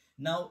customer.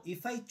 Now,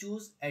 if I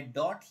choose a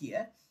dot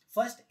here,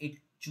 first it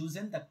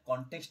chosen the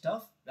context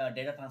of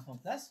data transform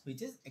class,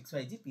 which is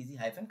XYZ PZ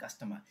hyphen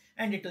customer,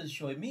 and it will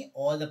show me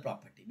all the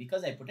property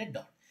because I put a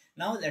dot.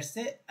 Now let's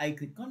say I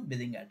click on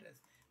billing address.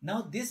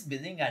 Now this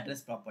billing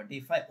address property,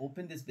 if I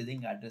open this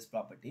billing address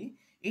property,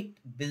 it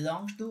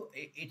belongs to,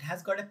 it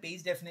has got a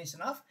page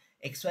definition of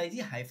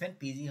XYZ hyphen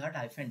PZ hut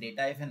hyphen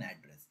data hyphen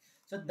address.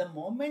 So the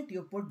moment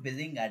you put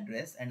billing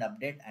address and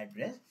update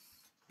address,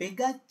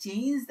 Pega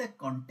change the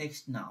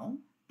context now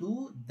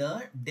to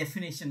the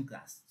definition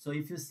class. So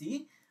if you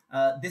see,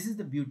 this is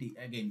the beauty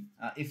again.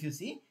 If you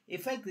see,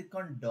 if I click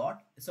on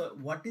dot, so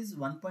what is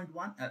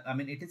 1.1? I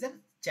mean, it is a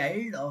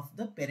child of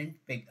the parent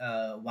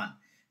 1.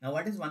 Now,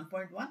 what is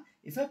 1.1?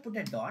 If I put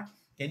a dot,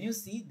 can you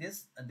see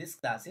this? This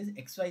class is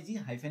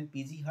XYZ hyphen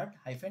PZ hut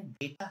hyphen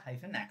data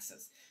hyphen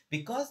access,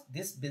 because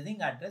this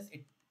billing address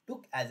it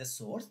took as a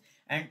source,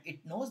 and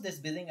it knows this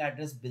billing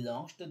address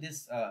belongs to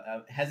this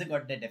has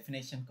got the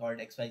definition called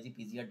XYZ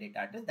PZ hut data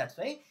address. That's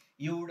why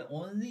you would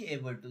only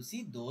able to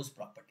see those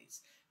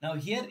properties. Now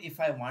here,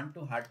 if I want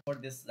to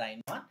hardcode this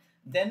line 1,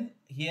 then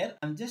here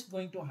I'm just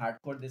going to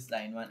hardcode this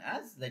line 1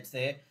 as, let's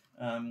say,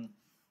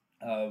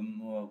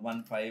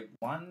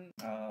 151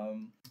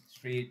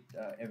 Street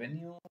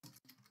Avenue,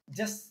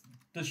 just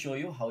to show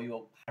you how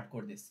you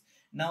hardcode this.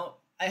 Now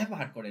I have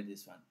hardcoded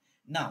this one.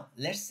 Now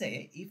let's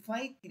say if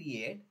I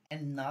create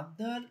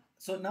another,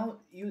 so now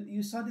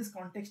you saw this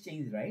context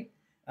change, right?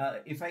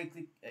 If I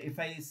click, if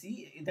I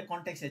see the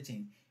context has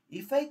changed.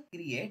 If I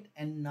create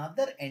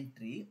another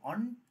entry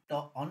on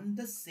top on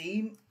the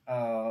same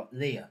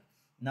layer,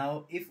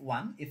 now if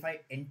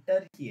I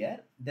enter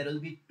here, there will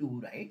be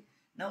 2, right?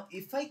 Now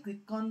if I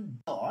click on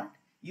dot,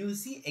 you will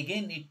see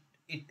again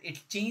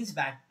it changed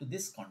back to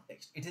this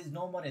context. It is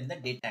no more in the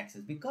data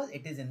access because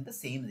it is in the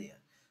same layer.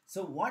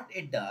 So what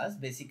it does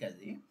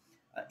basically,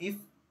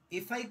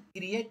 if I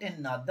create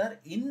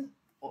another in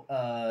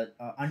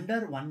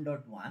under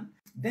 1.1,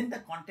 then the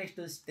context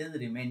will still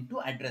remain to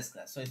address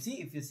class. So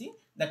if you see,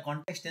 the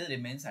context still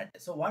remains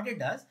address. So what it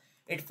does,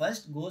 it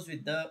first goes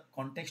with the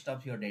context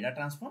of your data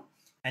transform,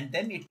 and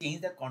then it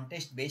changes the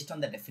context based on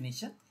the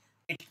definition,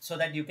 so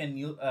that you can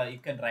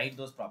write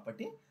those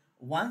property.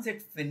 Once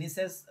it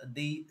finishes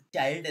the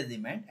child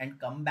element and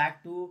come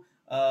back to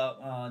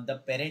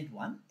the parent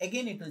one,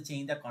 again it will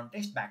change the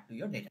context back to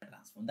your data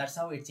transform. That's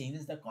how it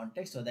changes the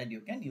context so that you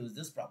can use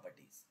these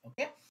properties.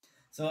 Okay,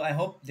 so I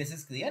hope this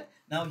is clear.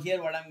 Now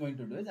here what I'm going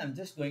to do is I'm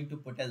just going to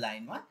put a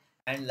line 1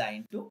 and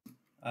line 2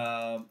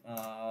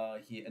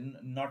 here,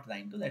 not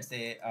line 2, let's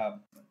say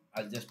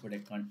I'll just put a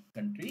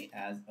country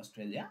as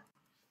Australia,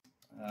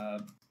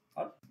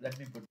 or let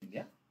me put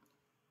India,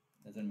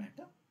 doesn't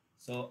matter.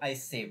 So I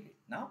saved it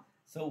now.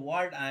 So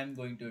what I'm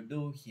going to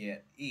do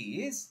here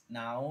is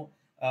now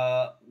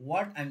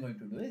what I'm going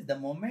to do is, the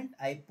moment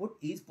I put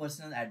each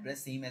personal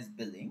address same as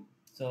billing,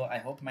 so I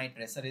hope my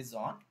tracer is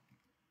on.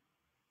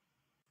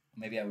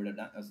 Maybe I would have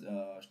done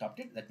stopped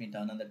it. Let me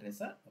turn on the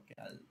tracer. Okay,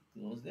 I'll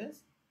close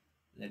this.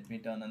 Let me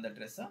turn on the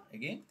tracer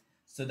again.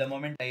 So the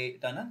moment I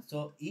turn on,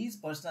 so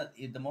each personal,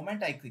 the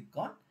moment I click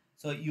on,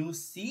 so you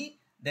see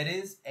there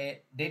is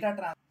a data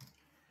transfer.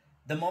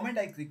 The moment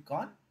I click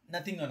on,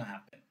 nothing gonna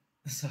happen.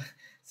 So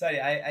sorry,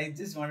 I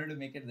just wanted to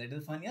make it a little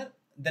funnier.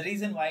 The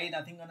reason why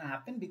nothing gonna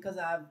happen, because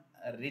I have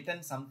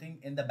written something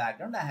in the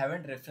background. I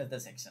haven't refreshed the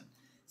section.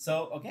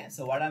 So okay,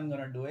 so what I'm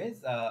gonna do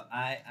is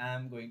I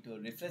am going to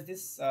refresh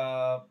this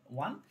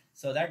one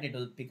so that it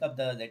will pick up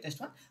the latest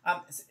one.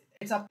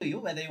 It's up to you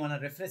whether you want to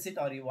refresh it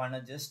or you want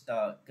to just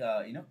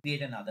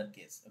create another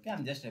case. Okay,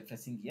 I'm just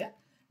refreshing here.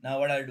 Now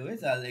what I'll do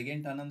is I'll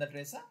again turn on the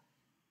tracer.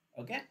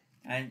 Okay,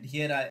 and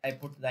here I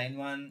put line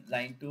 1,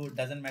 line 2,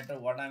 doesn't matter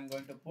what I'm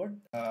going to put.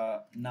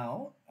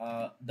 Now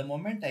the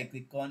moment I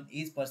click on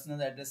is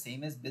personal address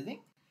same as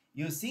billing,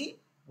 you see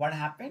what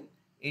happened,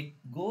 it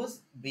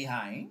goes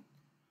behind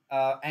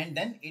and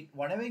then it,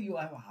 whatever you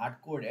have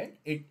hard coded,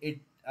 it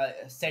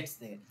sets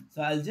there.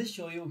 So I'll just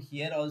show you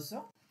here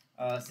also,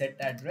 set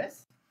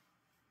address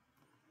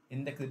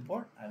in the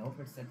clipboard. I hope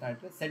it's set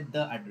address, set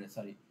the address,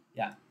 sorry,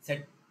 yeah,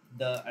 set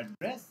the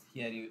address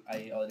here.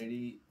 I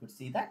already could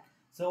see that.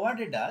 So what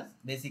it does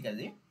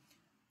basically,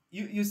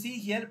 you see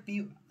here,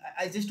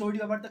 I just told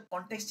you about the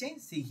context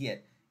change. See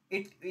here,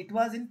 it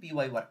was in py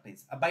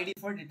workplace. By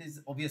default it is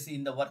obviously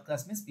in the work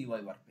class, means py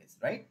workplace,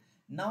 right?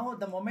 Now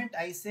the moment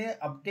I say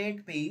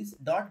update page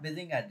dot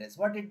billing address,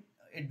 what it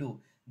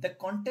do, the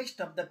context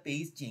of the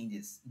page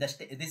changes. This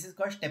is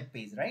called step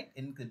page, right?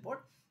 In clipboard,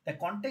 the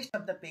context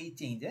of the page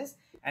changes,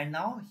 and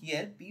now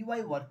here py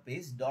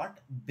workplace dot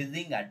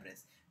billing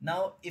address.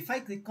 Now if I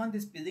click on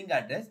this billing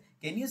address,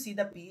 can you see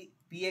the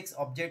px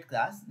object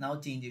class now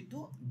change it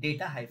to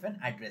data hyphen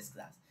address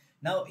class?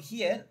 Now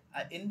here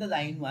in the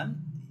line 1,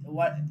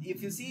 what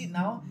if you see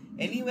now,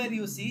 anywhere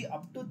you see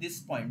up to this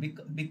point,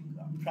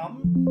 from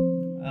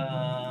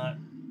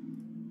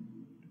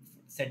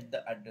set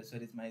the address.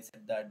 Where is my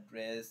set the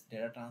address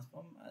data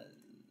transform?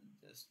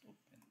 I'll just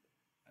open.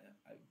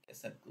 I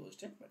guess I've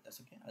closed it, but that's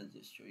okay. I'll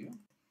just show you.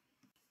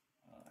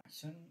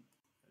 Action,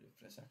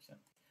 refresh action.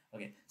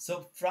 Okay,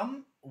 so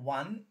from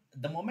one,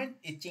 the moment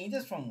it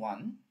changes from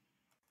one,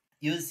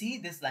 you'll see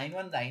this line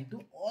one, line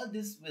two, all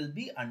this will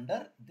be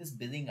under this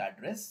billing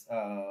address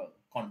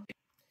context.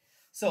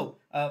 So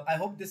I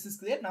hope this is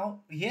clear.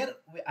 Now here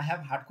I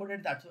have hard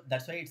coded that,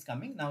 that's why it's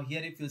coming. Now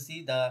here if you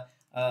see the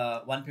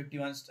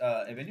 151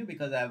 Avenue,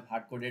 because I have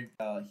hard coded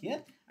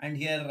here, and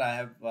here I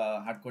have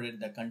hard coded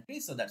the country,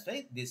 so that's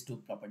why these two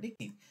property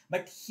came.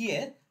 But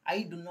here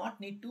I do not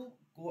need to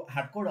go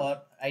hard code,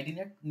 or I did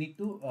not need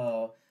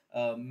to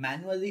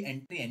manually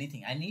entry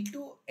anything. I need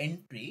to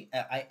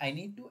I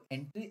need to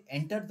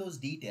enter those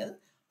details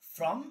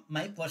from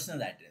my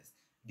personal address.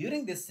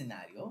 During this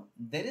scenario,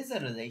 there is a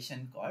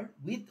relation called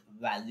with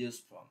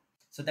values from.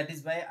 So that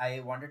is why I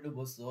wanted to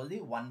go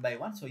slowly one by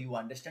one, so you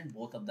understand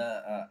both of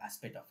the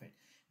aspect of it.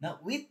 Now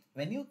with,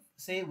 when you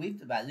say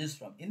with values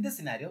from, in this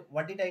scenario,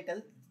 what did I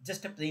tell?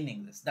 Just a plain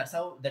English. That's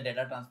how the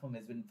data transform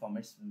has been formed.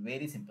 It's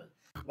very simple.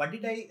 What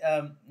did I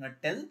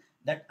tell?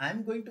 That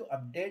I'm going to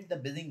update the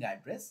billing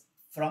address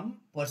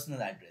from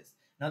personal address.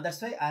 Now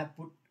that's why I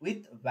put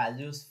with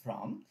values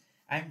from,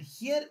 and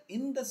here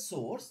in the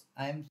source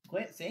I am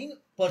saying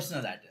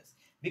personal address,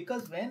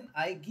 because when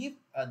I give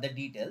the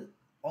detail,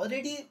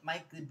 already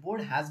my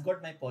clipboard has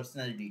got my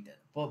personal detail,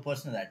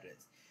 personal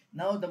address.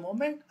 Now the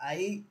moment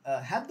I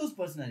have those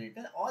personal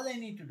detail, all I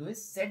need to do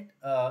is set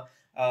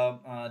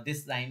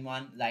this line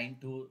 1, line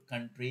 2,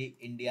 country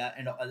India,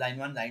 and line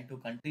 1, line 2,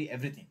 country,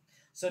 everything.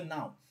 So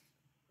now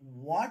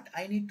what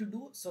I need to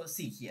do, so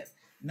see here,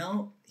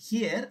 now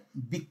here,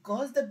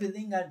 because the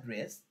billing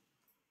address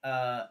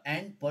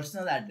and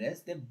personal address,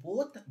 they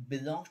both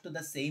belongs to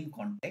the same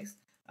context,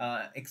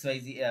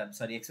 xyz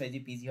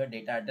xyz pg or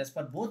data address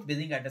for both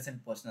billing address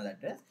and personal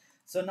address.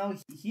 So now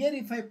here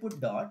if I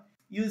put dot,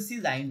 you'll see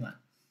line 1,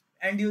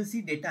 and you'll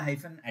see data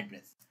hyphen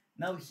address.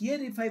 Now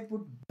here if I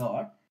put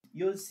dot,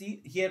 you'll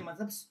see here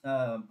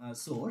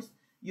source,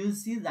 you'll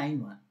see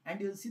line 1,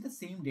 and you'll see the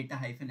same data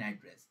hyphen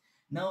address.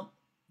 Now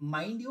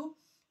mind you,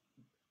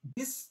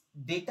 this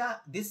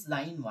data, this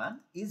line 1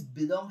 is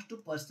belongs to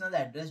personal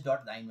address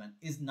dot line 1,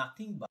 is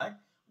nothing but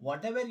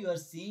whatever you are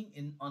seeing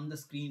in on the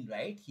screen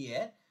right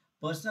here,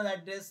 personal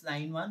address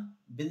line 1,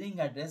 billing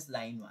address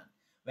line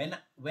 1.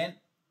 When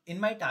in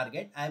my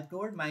target I have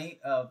told my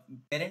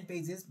parent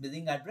page is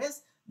billing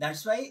address,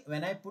 that's why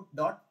when I put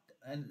dot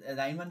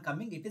line 1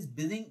 coming, it is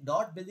billing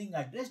dot billing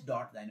address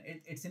dot line.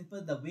 It's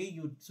simple. The way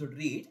you should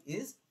read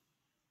is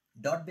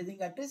dot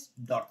billing address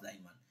dot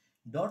line 1,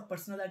 dot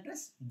personal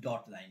address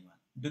dot line 1.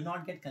 Do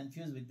not get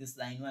confused with this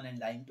line 1 and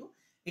line 2.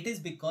 It is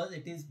because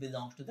it is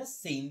belongs to the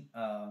same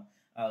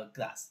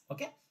class.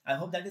 Okay, I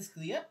hope that is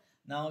clear.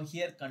 Now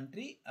here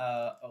country,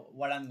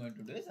 what I'm going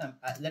to do is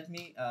let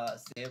me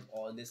save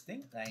all this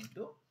thing, line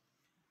 2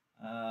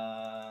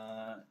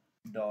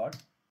 dot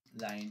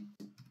line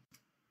 2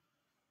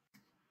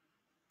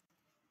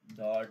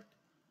 dot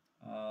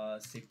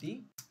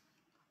city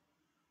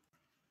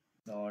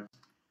dot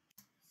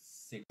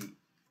city.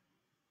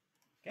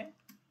 Okay,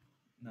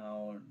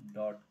 now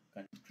dot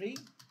country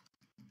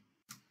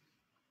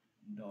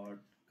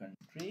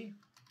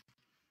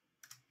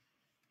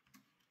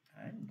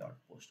and dot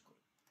postcode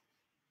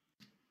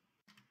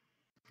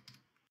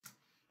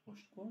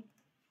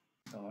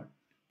dot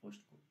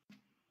postcode.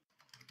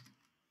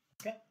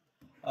 Okay,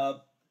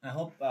 I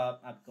hope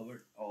I've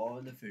covered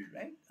all the field,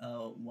 right?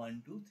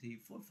 1 2 3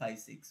 4 5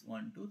 6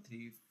 1 2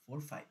 3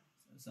 4 5.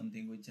 So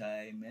something which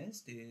I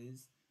missed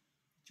is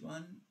which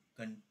one?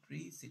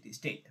 Country, city,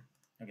 state.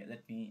 Okay,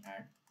 let me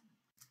add.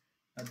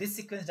 Now this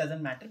sequence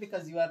doesn't matter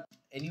because you are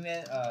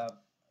anywhere,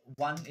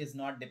 one is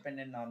not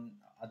dependent on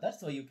other,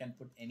 so you can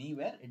put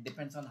anywhere. It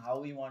depends on how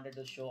we wanted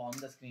to show on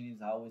the screen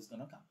is how it's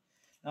gonna come.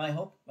 Now I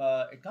hope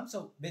it comes.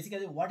 So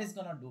basically what it's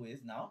gonna do is,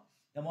 now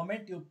the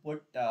moment you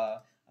put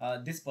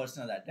this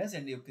personal address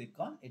and you click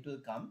on, it will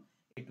come,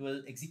 it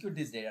will execute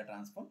this data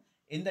transform.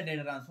 In the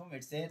data transform,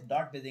 it says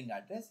dot billing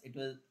address. It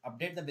will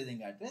update the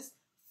billing address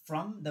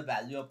from the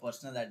value of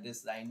personal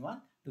address line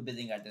 1 to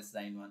billing address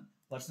line 1,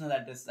 personal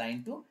address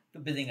line 2 to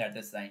billing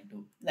address line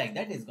 2. Like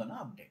that is gonna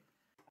update.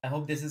 I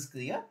hope this is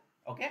clear.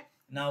 Okay,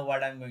 now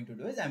what I'm going to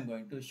do is I'm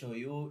going to show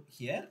you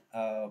here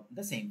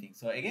the same thing.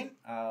 So again,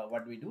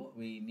 what we do,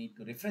 we need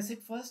to refresh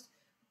it first,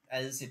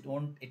 else it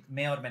won't, it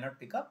may or may not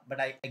pick up, but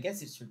I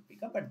guess it should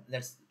pick up. But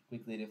let's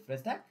quickly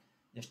refresh that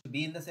just to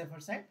be in the safer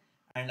side,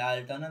 and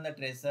I'll turn on the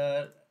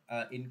tracer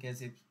in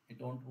case if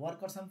it won't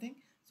work or something.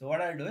 So what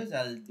I'll do is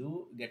I'll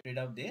get rid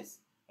of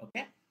this.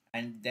 Okay,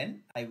 and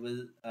then I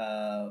will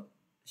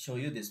show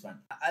you this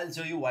one. I'll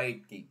show you why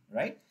it came.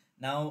 Right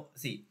now,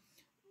 see.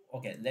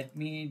 Okay, let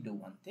me do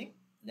one thing.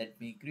 Let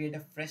me create a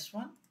fresh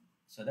one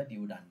so that you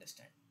would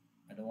understand.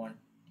 I don't want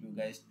you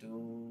guys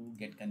to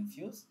get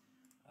confused.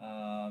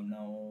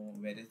 Now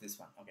where is this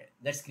one? Okay,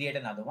 let's create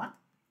another one,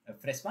 a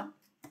fresh one.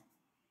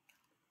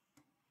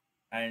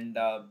 and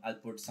I'll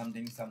put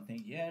something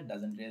here,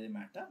 doesn't really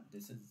matter.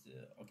 This is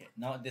okay.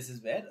 Now this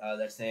is where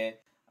let's say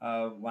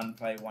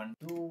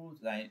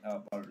 1512 line,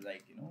 or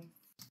like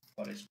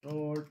Forest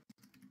Road,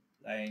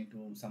 line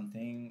to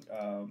something,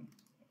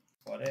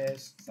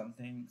 Forest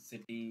something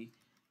city,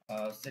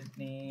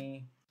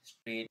 Sydney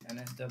Street,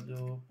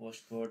 NSW,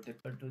 postcode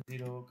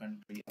 2220,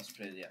 country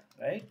Australia,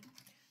 right?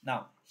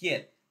 Now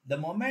here, the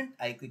moment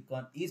I click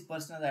on each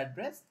personal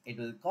address, it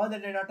will call the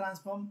data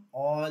transform,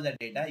 all the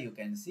data you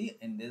can see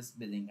in this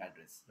billing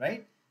address,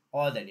 right?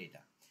 All the data.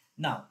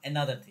 Now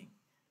another thing,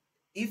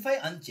 if I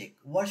uncheck,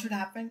 what should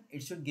happen?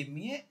 It should give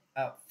me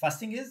a first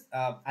thing is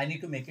I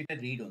need to make it a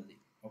read only.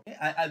 Okay,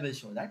 I will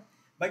show that.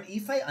 But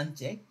if I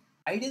uncheck,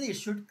 ideally it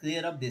should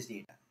clear up this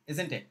data,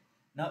 isn't it?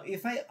 Now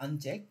if I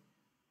uncheck,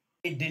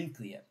 it didn't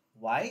clear.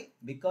 Why?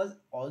 Because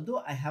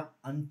although I have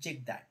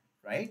unchecked that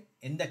right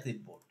in the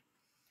clipboard,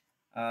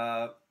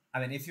 uh, I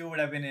mean, if you would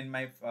have been in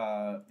my,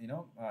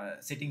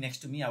 sitting next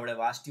to me, I would have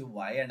asked you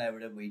why, and I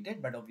would have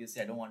waited. But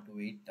obviously, I don't want to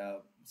wait,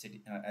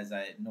 as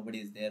I nobody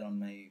is there on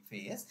my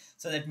face.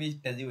 So let me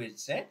tell you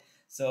instead.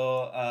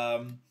 So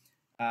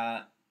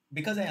uh,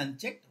 because I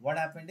unchecked, what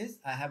happened is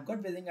I have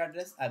got billing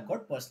address, I've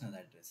got personal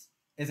address,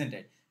 isn't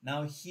it?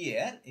 Now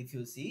here, if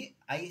you see,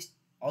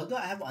 although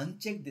I have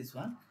unchecked this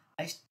one,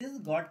 I still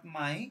got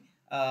my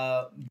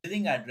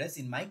billing address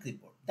in my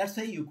clipboard. That's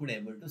why you could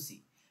able to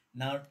see.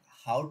 Now,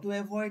 how to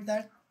avoid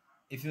that?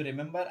 If you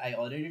remember, I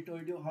already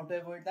told you how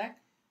to avoid that.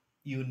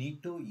 You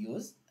need to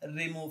use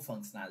remove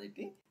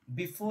functionality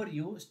before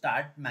you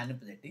start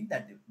manipulating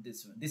that.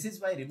 This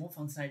is why remove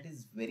functionality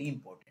is very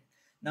important.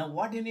 Now,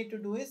 what you need to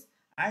do is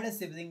add a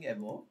sibling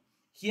above.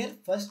 Here,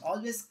 first,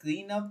 always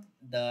clean up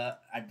the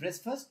address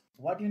first.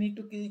 What you need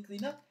to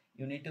clean up?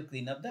 You need to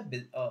clean up the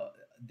bill.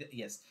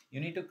 Yes, you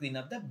need to clean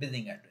up the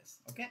billing address.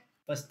 Okay.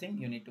 First thing,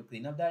 you need to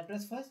clean up the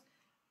address first.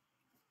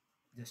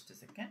 Just a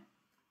second.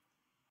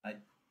 I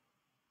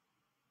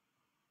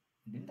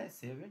didn't I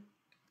save it?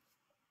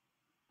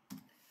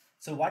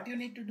 So what you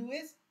need to do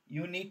is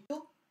you need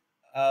to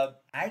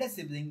add a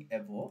sibling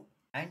above,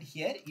 and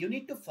here you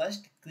need to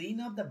first clean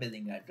up the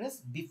billing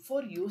address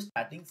before you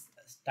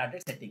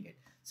started setting it.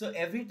 So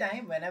every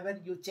time whenever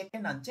you check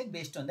and uncheck,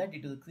 based on that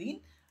it will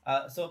clean.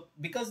 So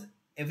because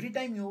every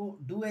time you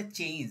do a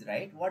change,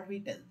 right, what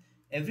we tell,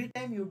 every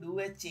time you do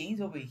a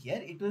change over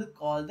here, it will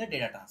call the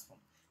data transform.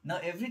 Now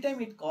every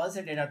time it calls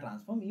a data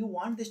transform, you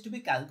want this to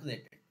be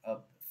calculated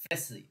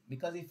freshly,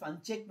 because if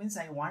uncheck means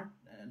I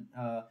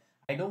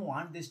don't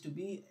want this to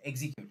be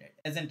executed,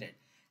 isn't it?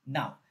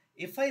 Now,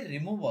 if I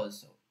remove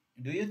also,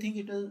 do you think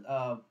it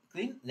will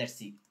clean? Let's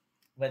see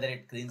whether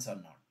it cleans or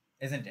not,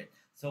 isn't it?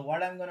 So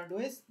what I'm gonna do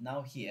is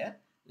now here,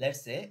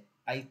 let's say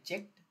I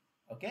checked,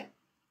 okay,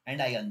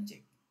 and I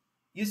unchecked.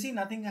 You see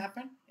nothing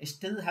happened. It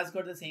still has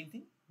got the same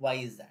thing. Why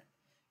is that?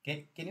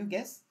 Okay, can you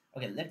guess?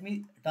 Okay, let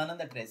me turn on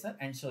the tracer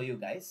and show you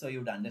guys so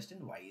you'd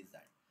understand why is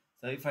that.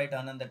 So if I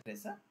turn on the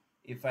tracer,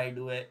 if I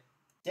do a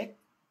check,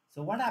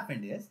 so what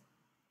happened is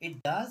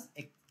it does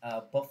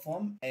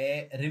perform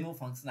a remove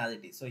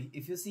functionality. So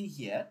if you see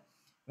here,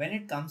 when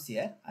it comes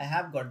here, I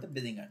have got the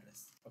billing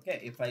address. Okay,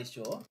 if I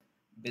show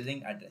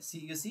billing address, see,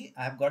 you see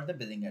I have got the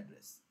billing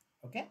address.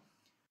 Okay,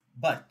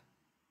 but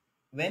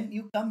when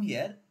you come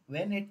here,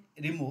 when it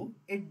remove,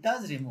 it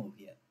does remove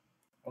here.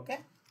 Okay,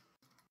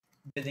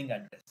 billing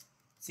address,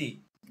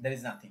 see, there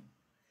is nothing.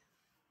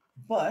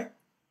 But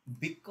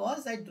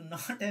because I do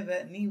not have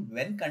any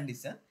when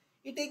condition,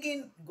 it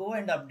again go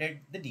and update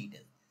the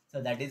detail.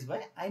 So that is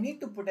why I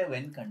need to put a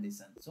when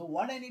condition. So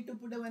what I need to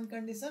put a when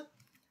condition?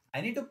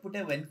 I need to put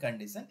a when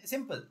condition.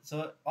 Simple.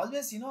 So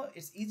always,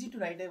 it's easy to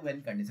write a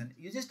when condition.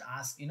 You just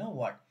ask,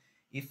 what?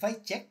 If I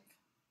check,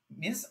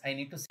 means I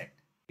need to set.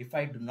 If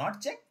I do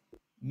not check,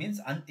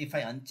 means if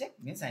I uncheck,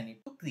 means I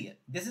need to clear.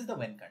 This is the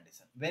when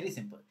condition. Very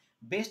simple.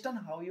 Based on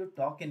how you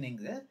talk in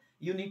English,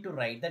 you need to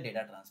write the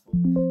data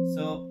transform.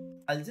 So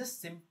I'll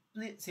just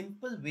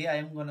simple way I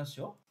am gonna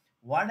show.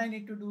 What I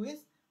need to do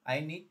is I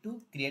need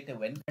to create a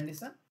when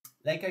condition.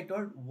 Like I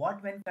told,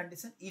 what when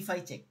condition? If I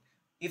check.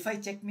 If I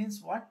check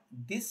means what?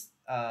 This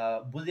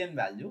boolean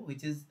value,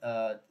 which is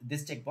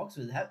this checkbox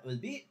will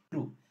be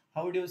true.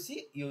 How do you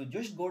see? You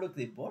just go to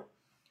clipboard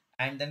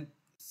and then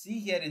see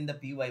here in the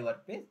py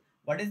workpage,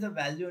 what is the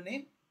value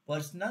name?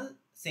 Personal,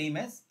 same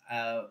as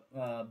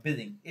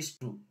billing is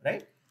true,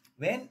 right?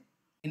 When,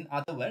 in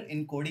other word,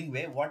 in coding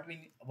way,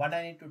 what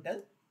I need to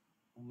tell,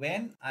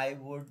 when I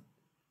would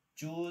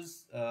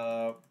choose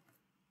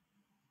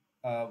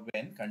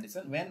when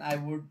condition, when I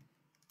would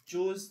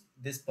choose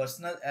this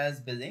personal as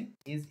billing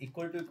is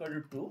equal to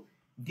true,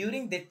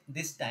 during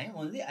this time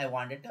only I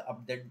wanted to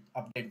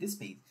update this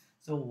page.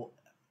 So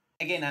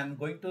again, I'm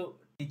going to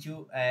teach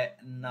you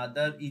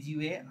another easy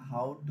way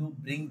how to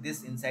bring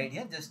this inside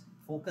here. Just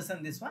focus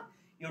on this one.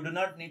 You do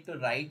not need to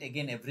write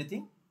again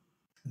everything,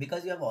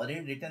 because you have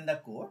already written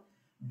the code.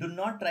 Do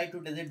not try to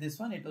delete this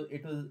one. It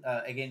will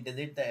again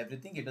delete the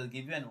everything. It will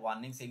give you a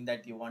warning saying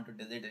that you want to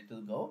delete. It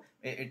will go.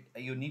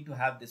 You need to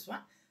have this one.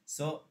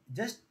 So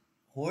just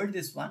hold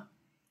this one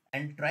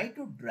and try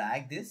to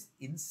drag this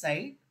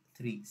inside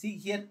 3. See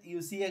here,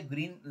 you see a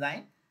green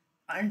line,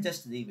 and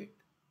just leave it.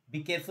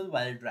 Be careful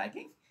while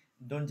dragging.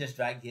 Don't just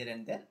drag here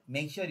and there.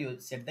 Make sure you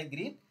set the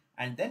green,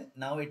 and then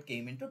now it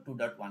came into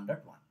 2.1.1,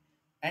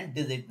 and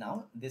delete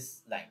now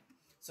this line.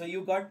 So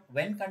you got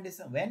when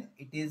condition, when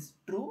it is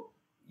true,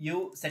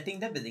 you setting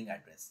the billing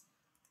address.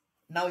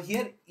 Now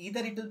here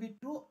either it will be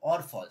true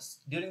or false.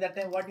 During that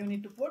time, what you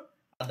need to put?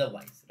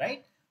 Otherwise,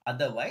 right?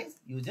 Otherwise,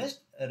 you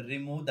just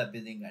remove the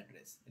billing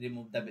address.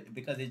 Remove the,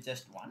 because it's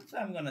just one. So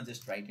I'm gonna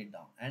just write it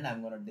down, and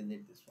I'm gonna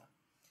delete this one.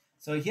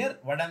 So here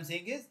what I'm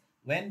saying is,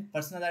 when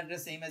personal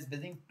address same as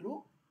billing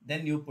true,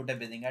 then you put a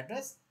billing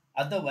address.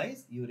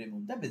 Otherwise, you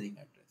remove the billing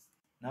address.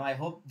 Now I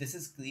hope this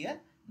is clear.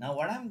 Now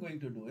what I'm going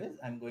to do is,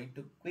 I'm going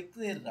to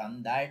quickly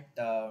run that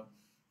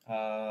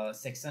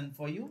section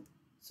for you,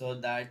 so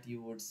that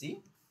you would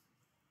see.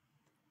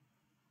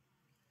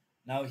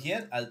 Now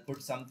here I'll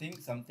put something,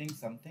 something,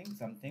 something,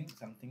 something,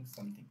 something,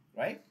 something,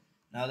 right?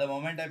 Now the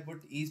moment I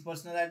put is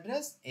personal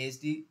address,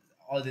 ASD,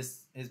 all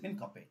this has been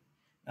copied.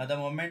 Now the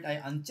moment I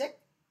uncheck,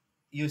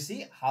 you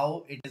see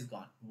how it is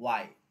gone.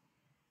 Why?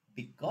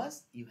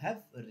 Because you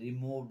have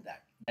removed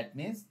that. That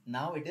means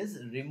now it is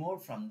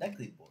removed from the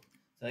clipboard.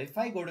 So if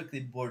I go to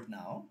clipboard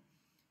now,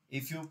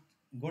 if you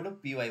go to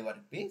PY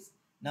workspace,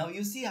 now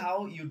you see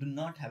how you do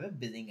not have a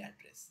billing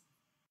address.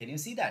 Can you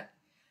see that?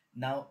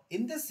 Now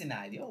in this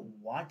scenario,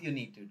 what you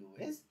need to do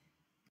is,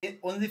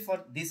 only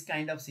for this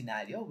kind of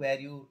scenario where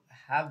you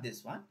have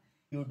this one,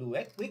 you do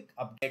a quick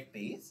update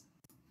page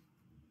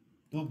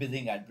to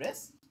billing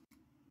address.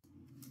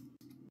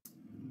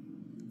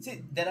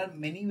 See, there are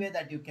many ways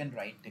that you can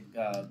write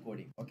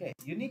coding. Okay,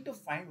 you need to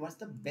find what's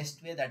the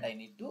best way that I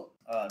need to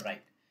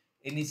write.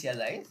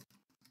 Initialize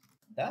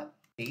the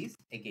page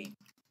again.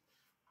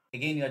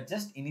 Again, you are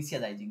just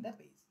initializing the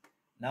page.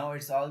 Now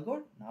it's all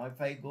good. Now if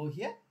I go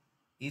here,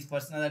 is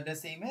personal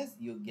address same as,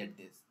 you get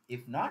this.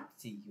 If not,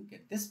 see, you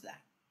get this blank.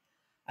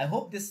 I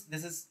hope this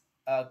is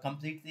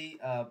completely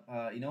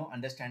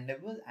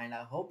understandable, and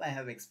I hope I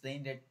have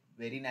explained it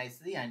very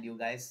nicely, and you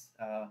guys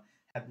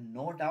have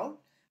no doubt.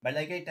 But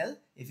like I tell,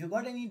 if you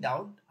got any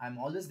doubt, I'm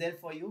always there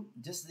for you.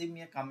 Just leave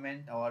me a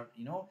comment, or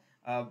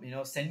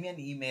send me an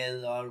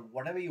email, or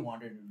whatever you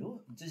wanted to do.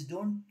 Just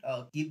don't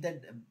keep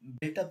that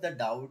bit of the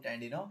doubt,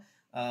 and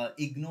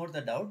ignore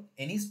the doubt.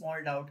 Any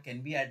small doubt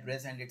can be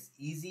addressed, and it's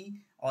easy,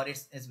 or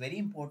it's very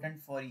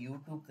important for you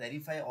to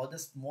clarify all the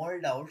small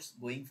doubts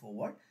going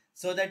forward,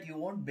 so that you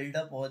won't build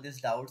up all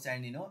these doubts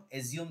and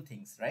assume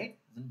things, right?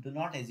 Do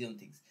not assume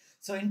things.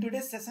 So in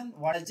today's session,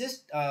 what I'll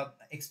just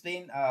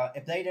explain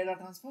apply data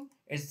transform.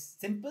 It's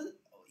simple.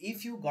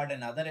 If you got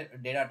another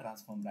data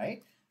transform,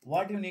 right,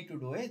 what you need to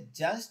do is,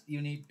 just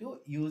you need to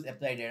use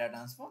apply data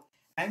transform,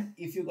 and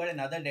if you got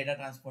another data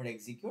transform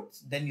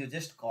executes, then you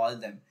just call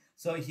them.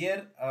 So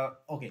here,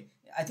 okay,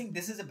 I think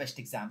this is the best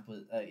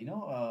example,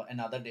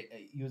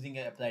 using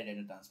a apply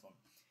data transform.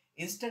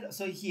 Instead,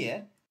 so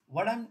here,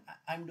 what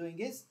I'm doing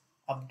is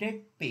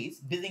update page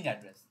billing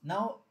address.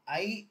 Now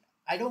I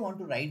don't want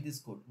to write this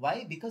code.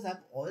 Why? Because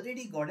I've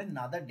already got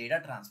another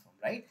data transform,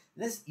 right?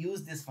 Let's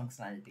use this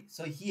functionality.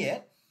 So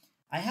here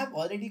I have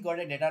already got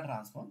a data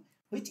transform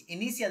which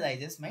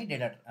initializes my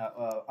data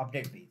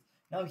update page.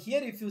 Now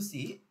here, if you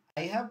see,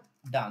 I have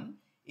done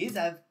is,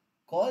 I've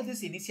called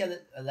this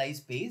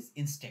initialize page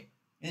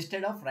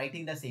instead of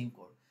writing the same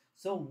code.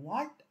 So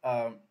what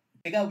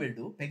Pega will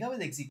do, Pega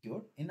will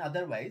execute. In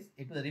otherwise,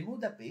 it will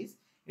remove the page.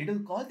 It will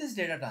call this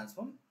data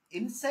transform.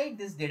 Inside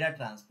this data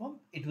transform,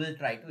 it will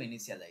try to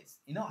initialize,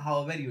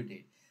 however you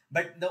did.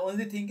 But the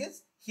only thing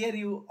is, here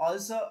you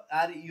also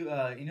are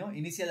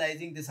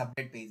initializing this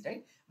update page,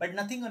 right? But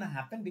nothing gonna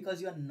happen,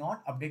 because you are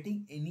not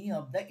updating any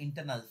of the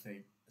internal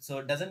field. So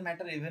it doesn't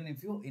matter even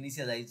if you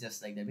initialize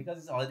just like that, because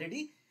it's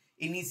already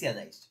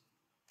initialized.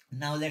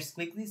 Now let's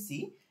quickly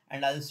see,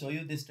 and I'll show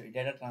you this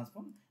data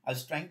transform. I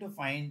was trying to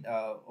find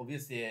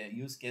obviously a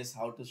use case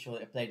how to show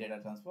apply data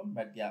transform,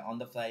 but yeah, on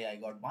the fly I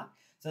got one.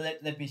 So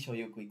let me show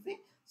you quickly.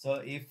 So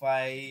if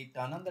I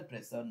turn on the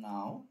tracer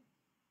now,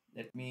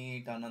 let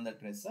me turn on the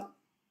tracer.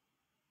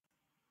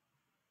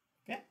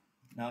 Okay.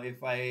 Now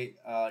if I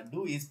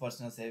do is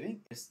personal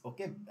saving, it's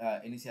okay.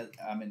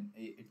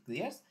 It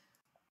clears.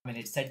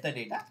 It set the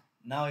data.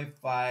 Now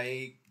if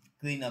I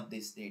clean up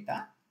this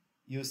data,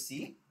 you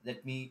see,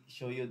 let me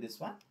show you this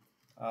one.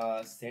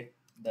 Set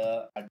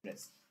the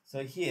address.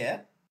 So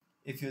here,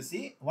 if you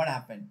see what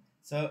happened.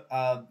 So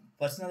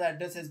personal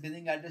address is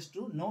billing address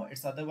true. No,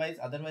 it's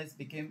otherwise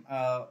became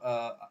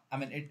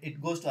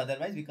it goes to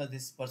otherwise, because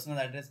this personal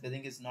address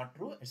billing is not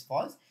true, it's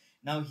false.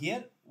 Now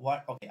here,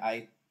 what, okay,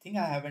 I think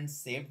I haven't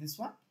saved this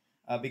one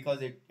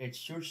because it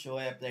should show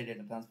apply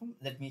data transform.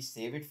 Let me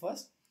save it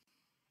first.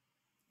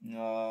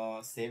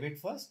 Save it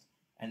first,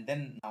 and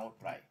then now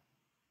try.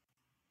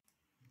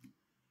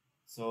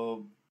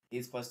 So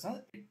is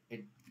personal,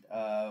 it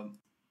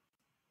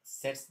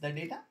sets the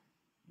data.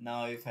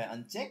 Now if I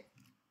uncheck,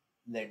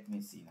 let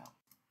me see now.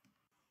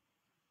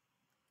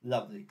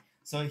 Lovely.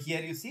 So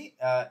here you see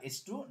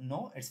it's true,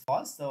 no, it's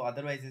false, so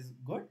otherwise is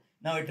good.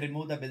 Now it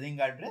remove the billing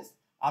address.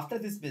 After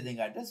this billing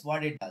address,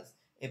 what it does,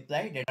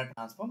 apply data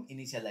transform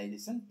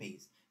initialization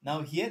page.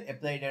 Now here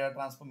apply data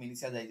transform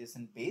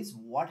initialization page,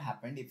 what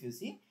happened if you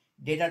see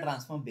data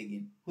transform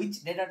begin?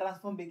 Which data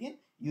transform begin?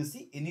 You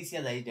see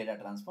initialize data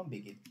transform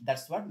begin.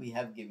 That's what we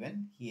have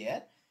given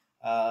here.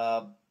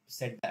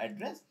 Set the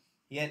address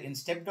here in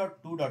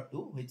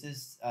step.2.2, which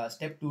is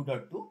step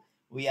 2.2.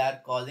 We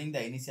are calling the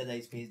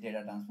initialize page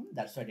data transform.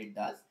 That's what it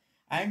does.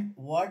 And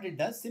what it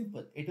does,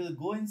 simple. It will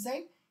go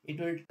inside. It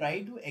will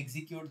try to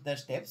execute the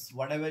steps.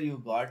 Whatever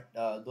you got,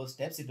 those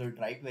steps, it will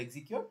try to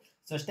execute.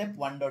 So step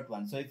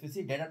 1.1. So if you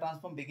see data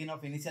transform begin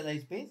of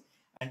initialize page,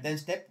 and then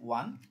step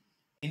 1,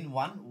 in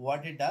 1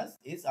 what it does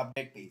is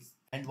update page,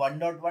 and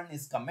 1.1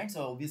 is comment.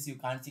 So obviously you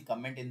can't see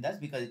comment in this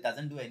because it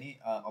doesn't do any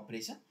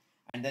operation.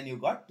 And then you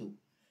got 2.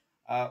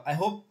 I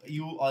hope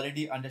you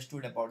already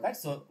understood about that.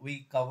 So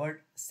we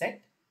covered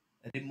set,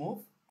 remove,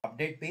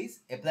 update page,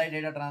 apply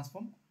data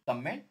transform,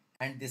 comment,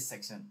 and this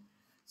section.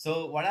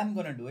 So what I'm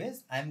going to do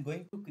is I'm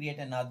going to create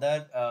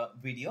another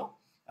video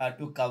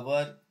to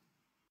cover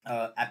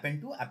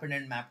append to, append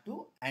and map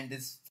to, and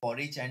this for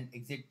each and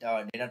exit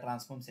data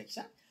transform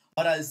section.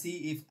 Or I'll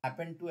see if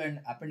append to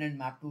and append and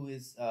map to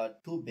is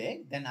too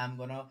big, then I'm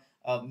gonna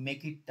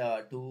make it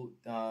to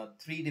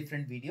 3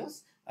 different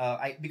videos.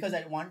 Because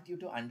I want you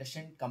to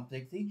understand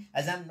completely,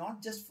 as I'm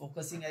not just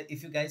focusing.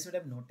 If you guys would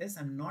have noticed,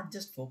 I'm not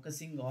just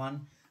focusing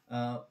on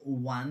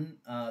one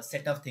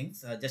set of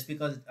things. Just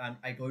because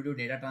I told you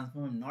data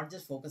transform, I'm not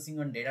just focusing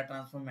on data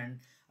transform and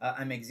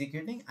I'm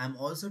executing. I'm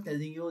also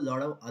telling you a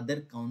lot of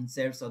other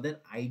concepts, other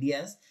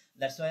ideas.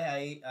 That's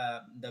why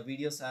the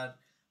videos are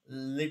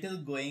little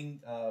going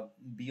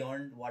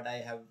beyond what I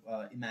have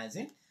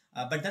imagined.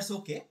 But that's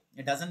okay.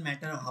 It doesn't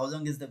matter how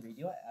long is the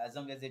video, as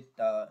long as it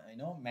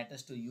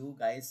matters to you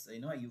guys.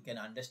 You can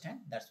understand.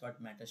 That's what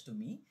matters to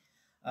me.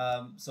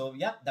 So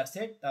yeah, that's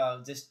it.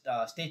 Just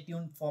stay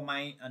tuned for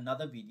my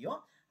another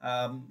video.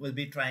 We'll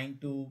be trying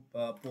to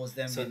post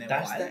them in a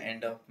while. So that's the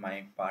end of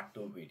my part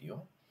 2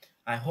 video.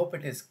 I hope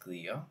it is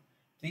clear.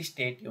 Please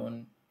stay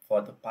tuned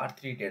for the part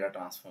 3 data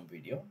transform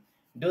video.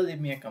 Do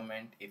leave me a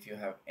comment if you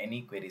have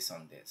any queries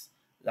on this.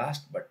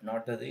 Last but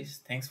not the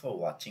least, thanks for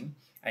watching,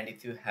 and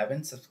if you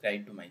haven't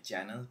subscribed to my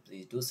channel,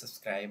 please do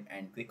subscribe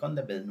and click on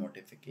the bell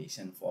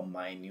notification for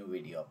my new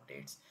video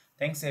updates.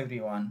 Thanks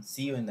everyone.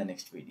 See you in the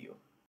next video.